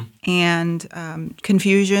and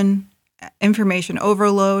confusion, information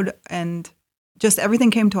overload, and just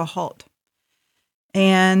everything came to a halt.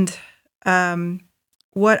 And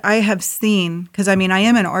what I have seen, because I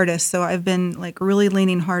am an artist, so I've been really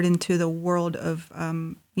leaning hard into the world of,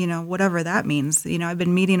 whatever that means. I've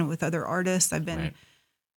been meeting with other artists. I've been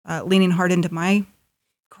leaning hard into my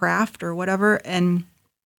craft or whatever. And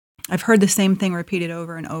I've heard the same thing repeated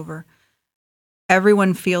over and over.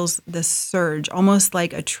 Everyone feels this surge, almost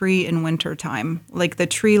like a tree in wintertime. Like the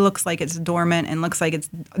tree looks like it's dormant and looks like it's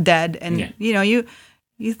dead. And,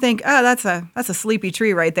 you think, oh, that's a sleepy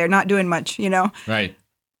tree right there, not doing much, Right.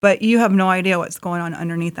 But you have no idea what's going on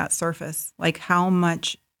underneath that surface, like how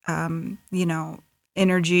much,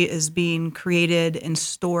 energy is being created and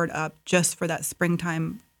stored up just for that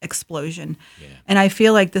springtime explosion. Yeah. And I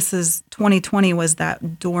feel like 2020 was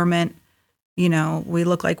that dormant, we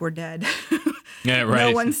look like we're dead. Yeah, right.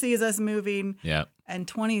 No one sees us moving. Yeah. And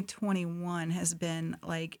 2021 has been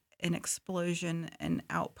like an explosion and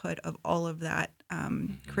output of all of that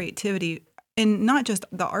creativity in not just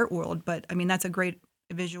the art world, but that's a great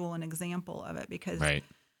visual and example of it because, Right.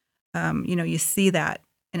 You see that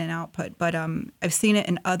in an output, but I've seen it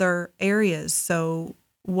in other areas. So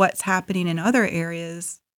what's happening in other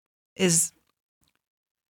areas is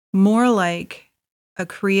more like a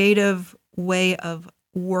creative way of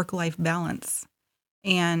work-life balance.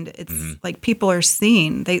 And it's like people are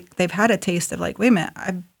seeing, they've had a taste of like, wait a minute,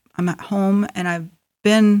 I'm at home and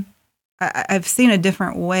I've seen a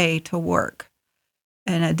different way to work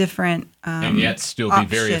and a different and yet still be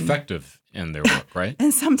very effective in their work, right?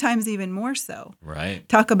 And sometimes even more so. Right.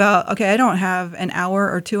 Talk about, okay, I don't have an hour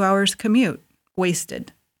or 2 hours commute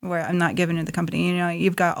wasted where I'm not giving to the company.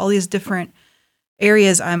 You've got all these different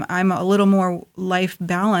areas. I'm a little more life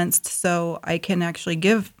balanced, so I can actually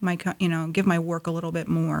give my work a little bit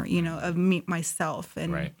more, of myself,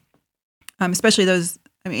 and Right. Especially those.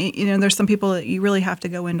 There's some people that you really have to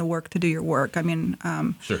go into work to do your work.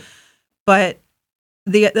 Sure. But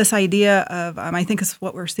this idea of I think is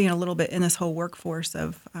what we're seeing a little bit in this whole workforce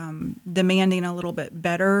of demanding a little bit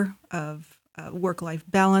better of work-life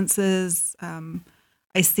balances.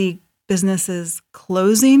 I see businesses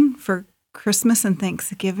closing for Christmas and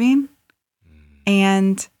Thanksgiving.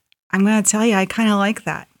 And I'm going to tell you, I kind of like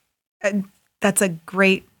that. That's a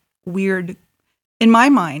great, weird, in my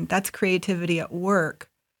mind, that's creativity at work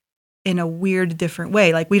in a weird, different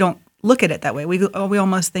way. Like we don't look at it that way. We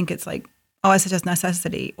almost think it's like, oh, it's just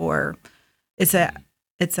necessity, or it's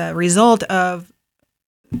a result of,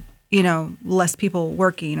 less people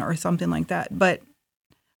working or something like that. But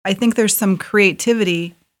I think there's some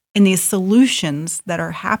creativity in these solutions that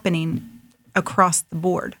are happening across the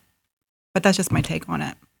board. But that's just my take on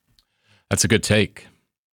it. That's a good take.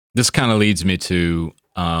 This kind of leads me to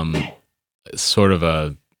sort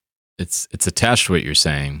of it's attached to what you're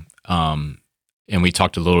saying. And we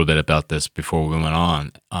talked a little bit about this before we went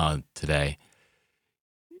on today.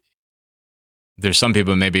 there's some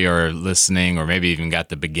people maybe are listening or maybe even got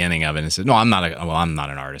the beginning of it and said, no, I'm not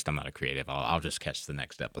an artist. I'm not a creative. I'll just catch the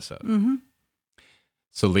next episode. Mm-hmm.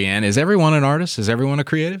 So Leanne, is everyone an artist? Is everyone a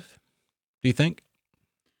creative? Do you think?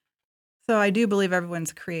 So I do believe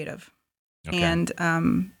everyone's creative. Okay.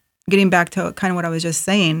 And getting back to kind of what I was just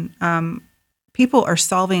saying, people are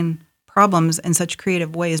solving problems in such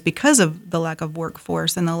creative ways because of the lack of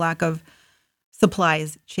workforce and the lack of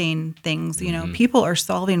supplies chain things. You know, people are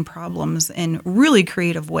solving problems in really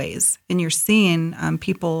creative ways, and you're seeing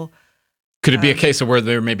people. Could it be a case of where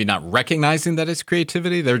they're maybe not recognizing that it's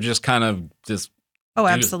creativity? They're just kind of just. Oh,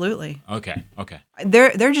 absolutely. Okay.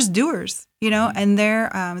 They're just doers, you know, and they're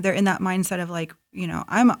in that mindset of like, you know,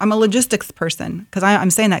 I'm a logistics person because I'm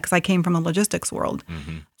saying that because I came from a logistics world,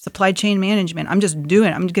 supply chain management. I'm just doing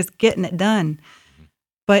it. I'm just getting it done.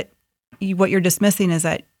 But what you're dismissing is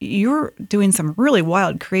that you're doing some really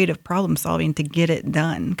wild creative problem solving to get it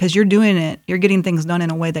done because you're getting things done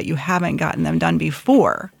in a way that you haven't gotten them done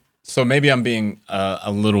before. So maybe I'm being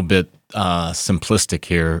a little bit simplistic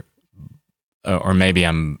here, or maybe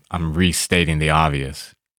I'm restating the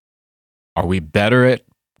obvious. Are we better at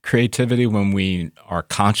creativity when we are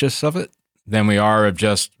conscious of it than we are of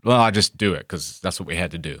just, well, I just do it because that's what we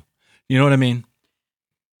had to do? You know what I mean?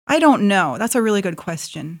 I don't know. That's a really good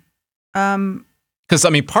question. Because I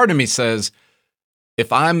mean, part of me says,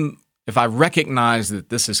 if I recognize that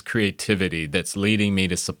this is creativity that's leading me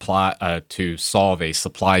to solve a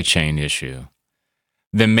supply chain issue,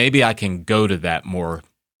 then maybe I can go to that more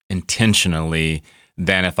intentionally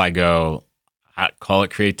than if I go, I call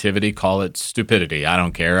it creativity, call it stupidity. I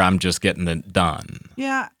don't care. I'm just getting it done.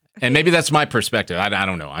 Yeah. And maybe that's my perspective. I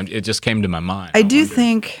don't know. It just came to my mind. I do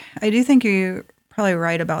think you're probably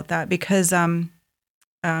right about that because I'm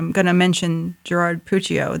going to mention Gerard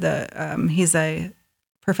Puccio. He's a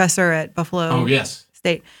professor at Buffalo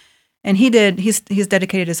State, and he's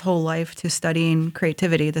dedicated his whole life to studying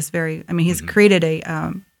creativity. He's created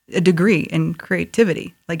a degree in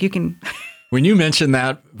creativity. Like you can. When you mentioned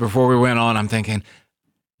that before we went on, I'm thinking,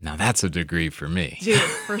 now that's a degree for me. Dude,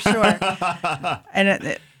 for sure.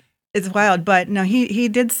 And it's wild, but no, he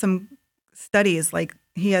did some studies. Like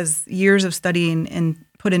he has years of studying and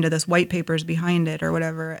put into this white papers behind it or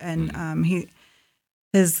whatever. And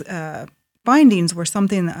his findings were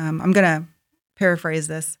something. I'm gonna paraphrase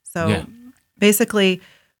this. So basically,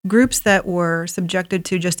 groups that were subjected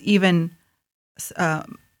to just even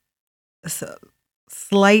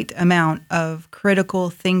slight amount of critical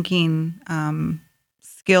thinking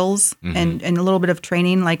skills and a little bit of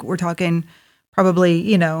training, like we're talking probably,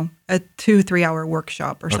 you know, a 2-3 hour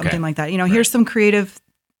workshop or something like that. You know, here's some creative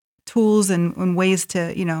tools and ways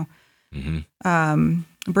to, you know,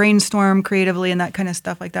 brainstorm creatively and that kind of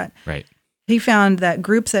stuff like that. Right. He found that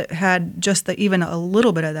groups that had just even a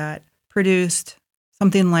little bit of that produced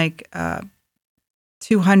something like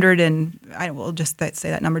 200 and I will just say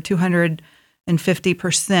that number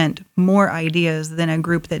 250% more ideas than a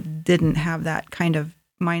group that didn't have that kind of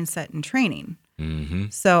mindset and training.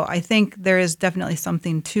 So I think there is definitely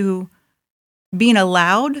something to being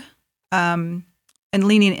allowed and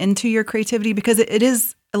leaning into your creativity because it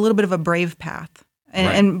is a little bit of a brave path.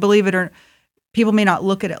 And believe it or not, people may not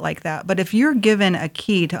look at it like that, but if you're given a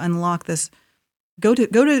key to unlock this, go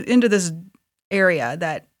into this area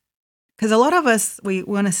that, because a lot of us, we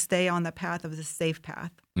want to stay on the path of the safe path.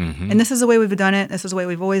 And this is the way we've done it. This is the way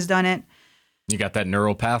we've always done it. You got that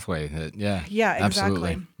neural pathway. Yeah, exactly.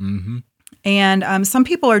 Absolutely. And some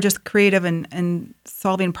people are just creative and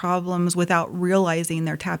solving problems without realizing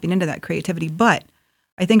they're tapping into that creativity. But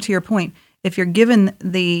I think to your point, if you're given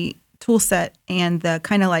the tool set and the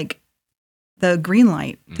kind of like the green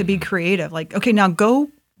light to be creative, like, okay, now go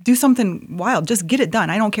do something wild. Just get it done.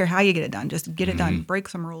 I don't care how you get it done. Just get it done. Break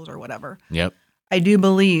some rules or whatever. Yep. I do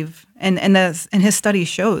believe, and his study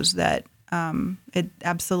shows that it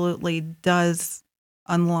absolutely does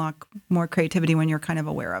unlock more creativity when you're kind of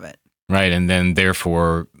aware of it. Right, and then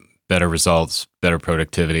therefore better results, better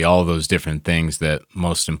productivity, all those different things that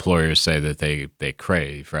most employers say that they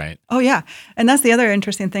crave, right? Oh yeah, and that's the other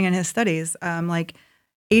interesting thing in his studies. Like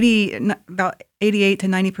about 88 to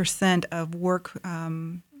 90% of work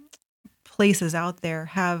places out there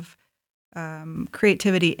have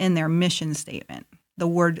creativity in their mission statement. The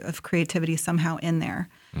word of creativity somehow in there.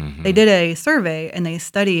 They did a survey and they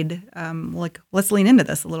studied, let's lean into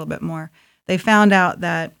this a little bit more. They found out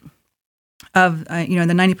that of the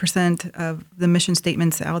 90% of the mission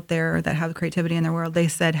statements out there that have creativity in their world, they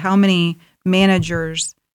said how many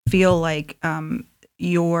managers feel like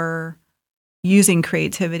you're using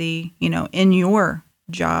creativity, in your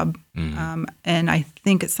job, and I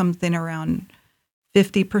think it's something around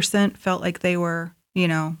 50% felt like they were,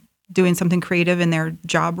 doing something creative in their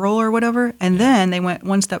job role or whatever. And then they went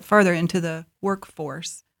one step farther into the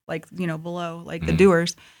workforce, like, below, like the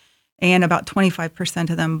doers. And about 25%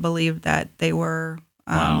 of them believed that they were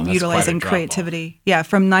utilizing creativity. Yeah,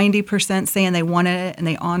 from 90% saying they wanted it and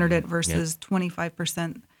they honored it versus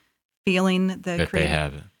 25% feeling the that they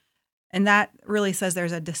have it. And that really says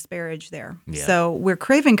there's a disparage there. Yeah. So we're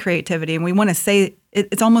craving creativity, and we want to say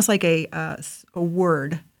it's almost like a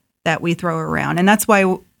word that we throw around. And that's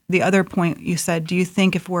why the other point you said, do you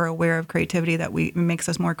think if we're aware of creativity that it makes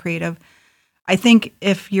us more creative? I think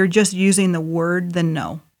if you're just using the word, then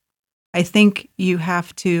no. I think you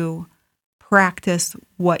have to practice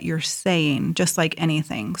what you're saying, just like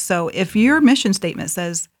anything. So if your mission statement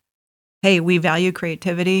says, hey, we value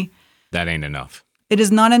creativity, that ain't enough. It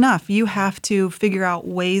is not enough. You have to figure out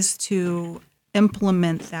ways to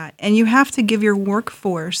implement that. And you have to give your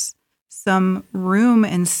workforce some room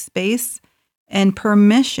and space and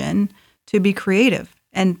permission to be creative.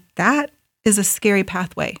 And that is a scary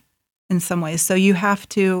pathway in some ways. So you have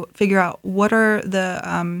to figure out what are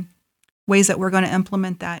the ways that we're going to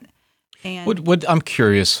implement that. And I'm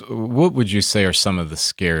curious, what would you say are some of the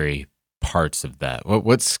scary parts of that?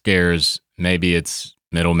 What scares, maybe it's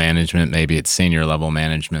middle management, maybe it's senior level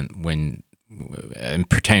management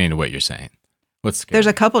pertaining to what you're saying? What's scary? There's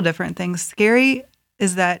a couple different things. Scary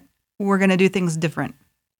is that we're going to do things different.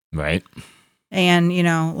 Right. And,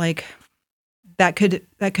 like that could,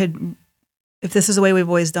 if this is the way we've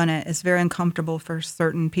always done it, it's very uncomfortable for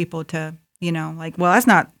certain people to, like, well, that's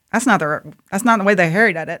not the way they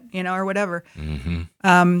Harry did it, or whatever.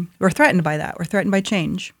 Mm-hmm. We're threatened by that. We're threatened by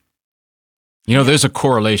change. There's a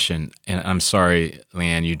correlation, and I'm sorry,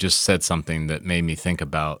 Leanne, you just said something that made me think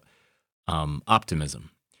about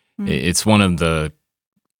optimism. Mm-hmm. It's one of the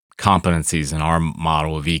competencies in our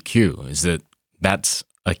model of EQ, is that's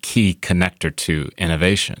a key connector to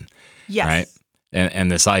innovation. Yes. Right?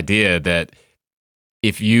 And this idea that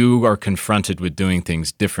if you are confronted with doing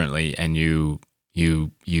things differently and you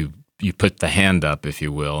put the hand up, if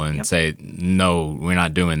you will, and say, no, we're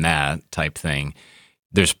not doing that type thing,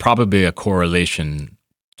 there's probably a correlation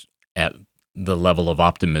at the level of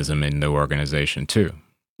optimism in the organization too.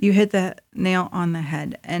 You hit the nail on the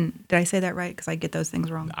head. And did I say that right? Because I get those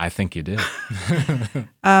things wrong. I think you did.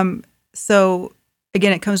 So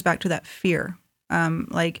again, it comes back to that fear.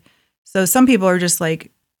 So some people are just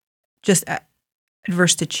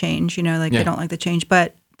adverse to change, they don't like the change,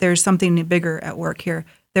 but there's something bigger at work here.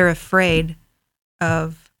 They're afraid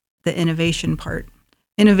of the innovation part.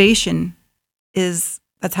 Innovation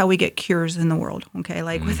that's how we get cures in the world. Okay.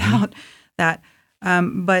 Without that.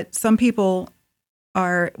 But some people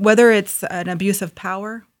are, whether it's an abuse of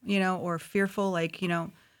power, or fearful,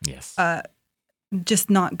 yes, just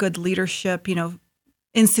not good leadership,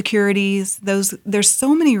 insecurities, there's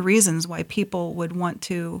so many reasons why people would want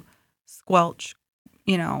to squelch,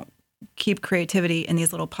 keep creativity in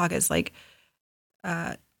these little pockets.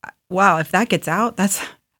 Wow, if that gets out, that's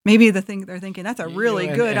maybe the thing they're thinking, that's a really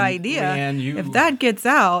good idea. Leanne, if that gets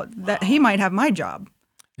out, that he might have my job.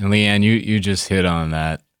 And Leanne, you just hit on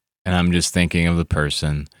that. And I'm just thinking of the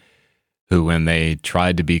person who, when they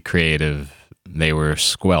tried to be creative, they were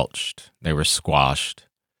squelched, they were squashed.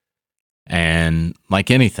 And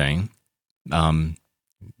like anything,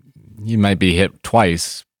 you might be hit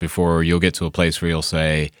twice before you'll get to a place where you'll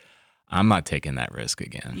say, I'm not taking that risk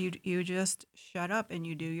again. You just shut up and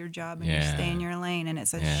you do your job and you stay in your lane. And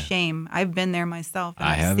it's a shame. I've been there myself. And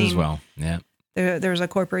I have as well. Yeah. There was a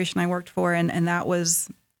corporation I worked for, and it was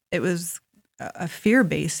a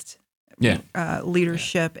fear-based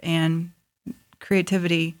leadership and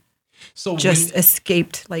creativity. So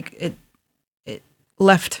escaped, it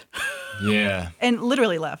left. Yeah. And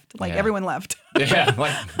literally left. Everyone left. Yeah,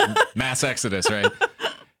 like mass exodus, right?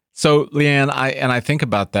 So, Leanne, I think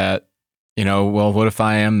about that, well, what if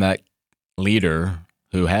I am that leader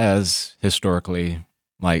who has historically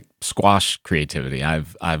squashed creativity?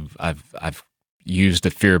 I've used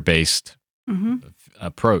a fear-based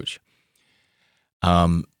approach.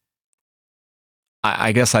 I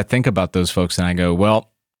guess I think about those folks and I go, well,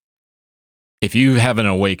 if you have an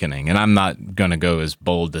awakening, and I'm not going to go as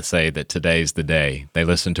bold to say that today's the day they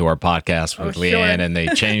listen to our podcast with Leanne and they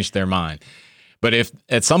changed their mind. But if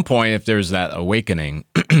at some point, if there's that awakening,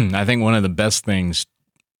 I think one of the best things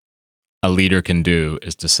a leader can do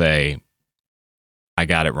is to say, I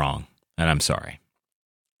got it wrong and I'm sorry.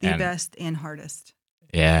 The best and hardest.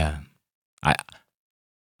 Yeah.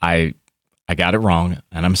 I got it wrong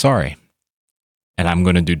and I'm sorry. And I'm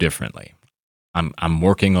going to do differently. I'm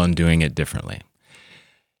working on doing it differently.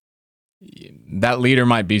 That leader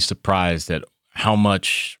might be surprised at how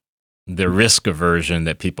much the risk aversion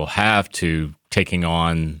that people have to taking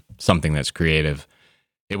on something that's creative,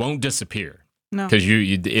 it won't disappear. No. Because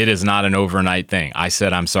it is not an overnight thing. I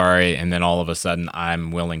said I'm sorry, and then all of a sudden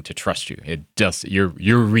I'm willing to trust you. It just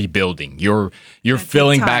you're rebuilding. You're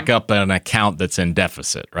filling back up an account that's in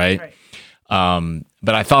deficit, right?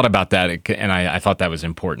 But I thought about that, and I thought that was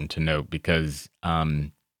important to note because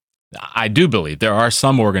I do believe there are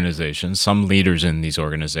some organizations, some leaders in these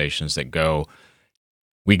organizations that go,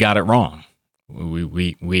 we got it wrong.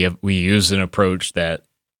 We used an approach that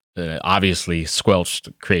obviously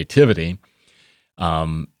squelched creativity.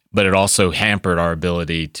 But it also hampered our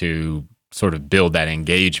ability to sort of build that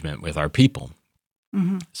engagement with our people.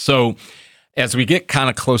 Mm-hmm. So as we get kind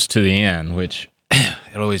of close to the end, which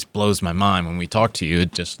it always blows my mind when we talk to you,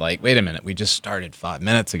 it's just like, wait a minute, we just started 5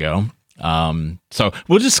 minutes ago. So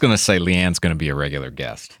we're just going to say Leanne's going to be a regular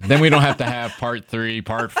guest. Then we don't have to have part 3,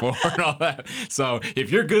 part 4, and all that. So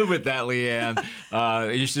if you're good with that, Leanne,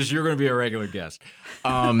 you're going to be a regular guest.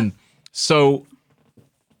 So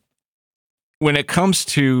when it comes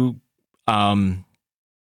to, let's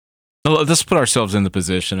put ourselves in the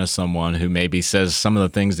position of someone who maybe says some of the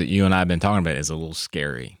things that you and I have been talking about is a little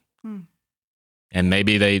scary. And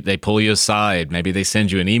maybe they pull you aside. Maybe they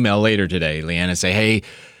send you an email later today, Leanne, and say, hey,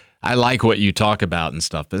 I like what you talk about and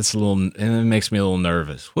stuff, but it makes me a little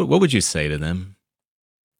nervous. What would you say to them?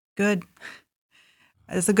 Good.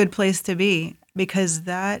 It's a good place to be because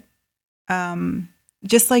that,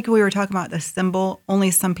 just like we were talking about the symbol,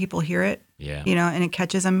 only some people hear it. Yeah. And it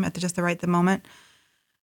catches them at just the right moment.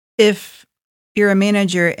 If you're a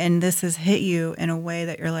manager and this has hit you in a way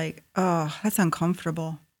that you're like, oh, that's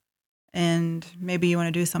uncomfortable, and maybe you want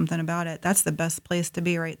to do something about it, that's the best place to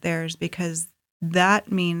be right there, is because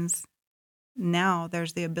that means now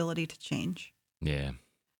there's the ability to change. Yeah.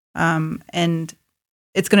 And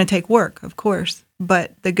it's going to take work, of course.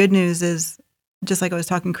 But the good news is, just like I was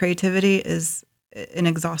talking, creativity is an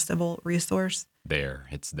inexhaustible resource.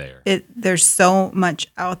 It's there. There's so much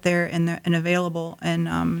out there and available,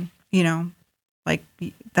 and like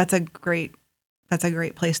that's a great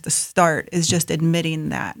place to start. Is just admitting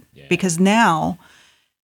that, because now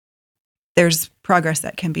there's progress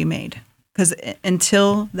that can be made. Because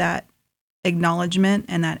until that acknowledgement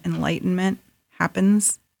and that enlightenment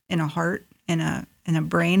happens in a heart, in a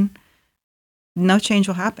brain, no change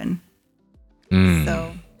will happen.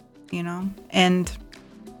 So, and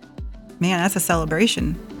man, that's a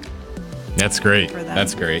celebration. That's great.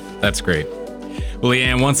 That's great. Well,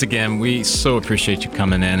 Leanne, once again, we so appreciate you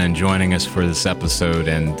coming in and joining us for this episode.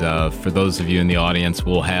 And for those of you in the audience,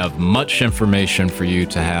 we'll have much information for you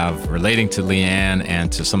to have relating to Leanne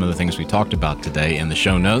and to some of the things we talked about today in the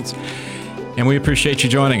show notes. And we appreciate you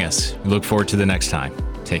joining us. We look forward to the next time.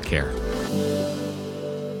 Take care.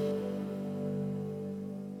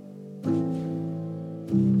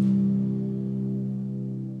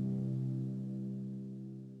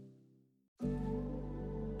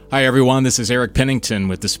 Hi, everyone. This is Eric Pennington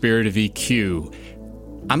with The Spirit of EQ.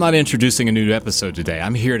 I'm not introducing a new episode today.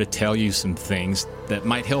 I'm here to tell you some things that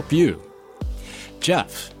might help you.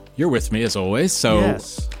 Jeff, you're with me as always. So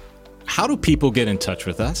yes. How do people get in touch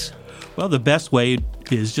with us? Well, the best way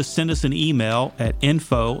is just send us an email at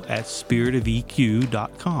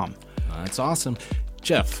info@spiritofeq.com. That's awesome.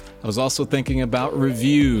 Jeff, I was also thinking about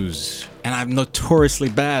reviews, and I'm notoriously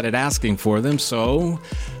bad at asking for them, so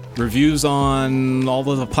reviews on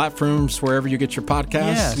all of the platforms wherever you get your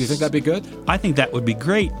podcasts. Yes. Do you think that'd be good? I think that would be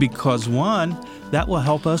great because, one, that will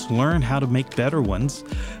help us learn how to make better ones.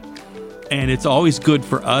 And it's always good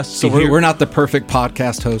for us so to hear. We're not the perfect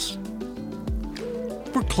podcast host?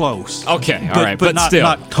 We're close. Okay, all right. But still,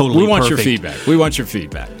 not totally we want perfect. your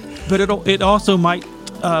feedback. But it also might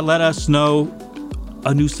let us know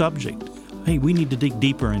a new subject. Hey, we need to dig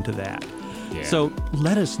deeper into that. Yeah. So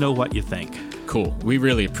let us know what you think. Cool. We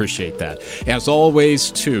really appreciate that. As always,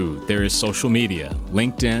 too, there is social media,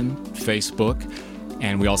 LinkedIn, Facebook,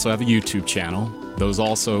 and we also have a YouTube channel. Those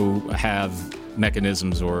also have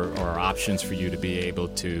mechanisms or options for you to be able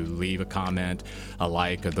to leave a comment, a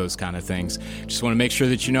like, or those kind of things. Just want to make sure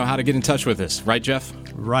that you know how to get in touch with us. Right, Jeff?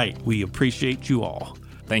 Right. We appreciate you all.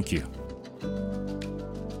 Thank you.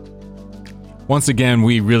 Once again,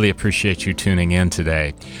 we really appreciate you tuning in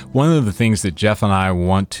today. One of the things that Jeff and I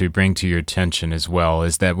want to bring to your attention as well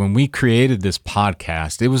is that when we created this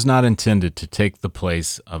podcast, it was not intended to take the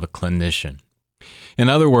place of a clinician. In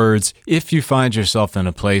other words, if you find yourself in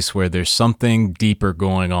a place where there's something deeper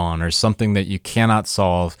going on or something that you cannot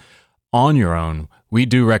solve on your own, we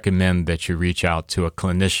do recommend that you reach out to a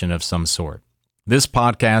clinician of some sort. This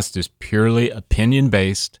podcast is purely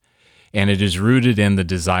opinion-based, and it is rooted in the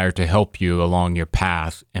desire to help you along your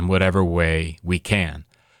path in whatever way we can.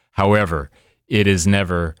 However, it is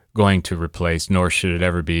never going to replace, nor should it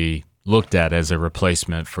ever be looked at as a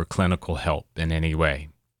replacement for clinical help in any way.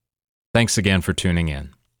 Thanks again for tuning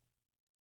in.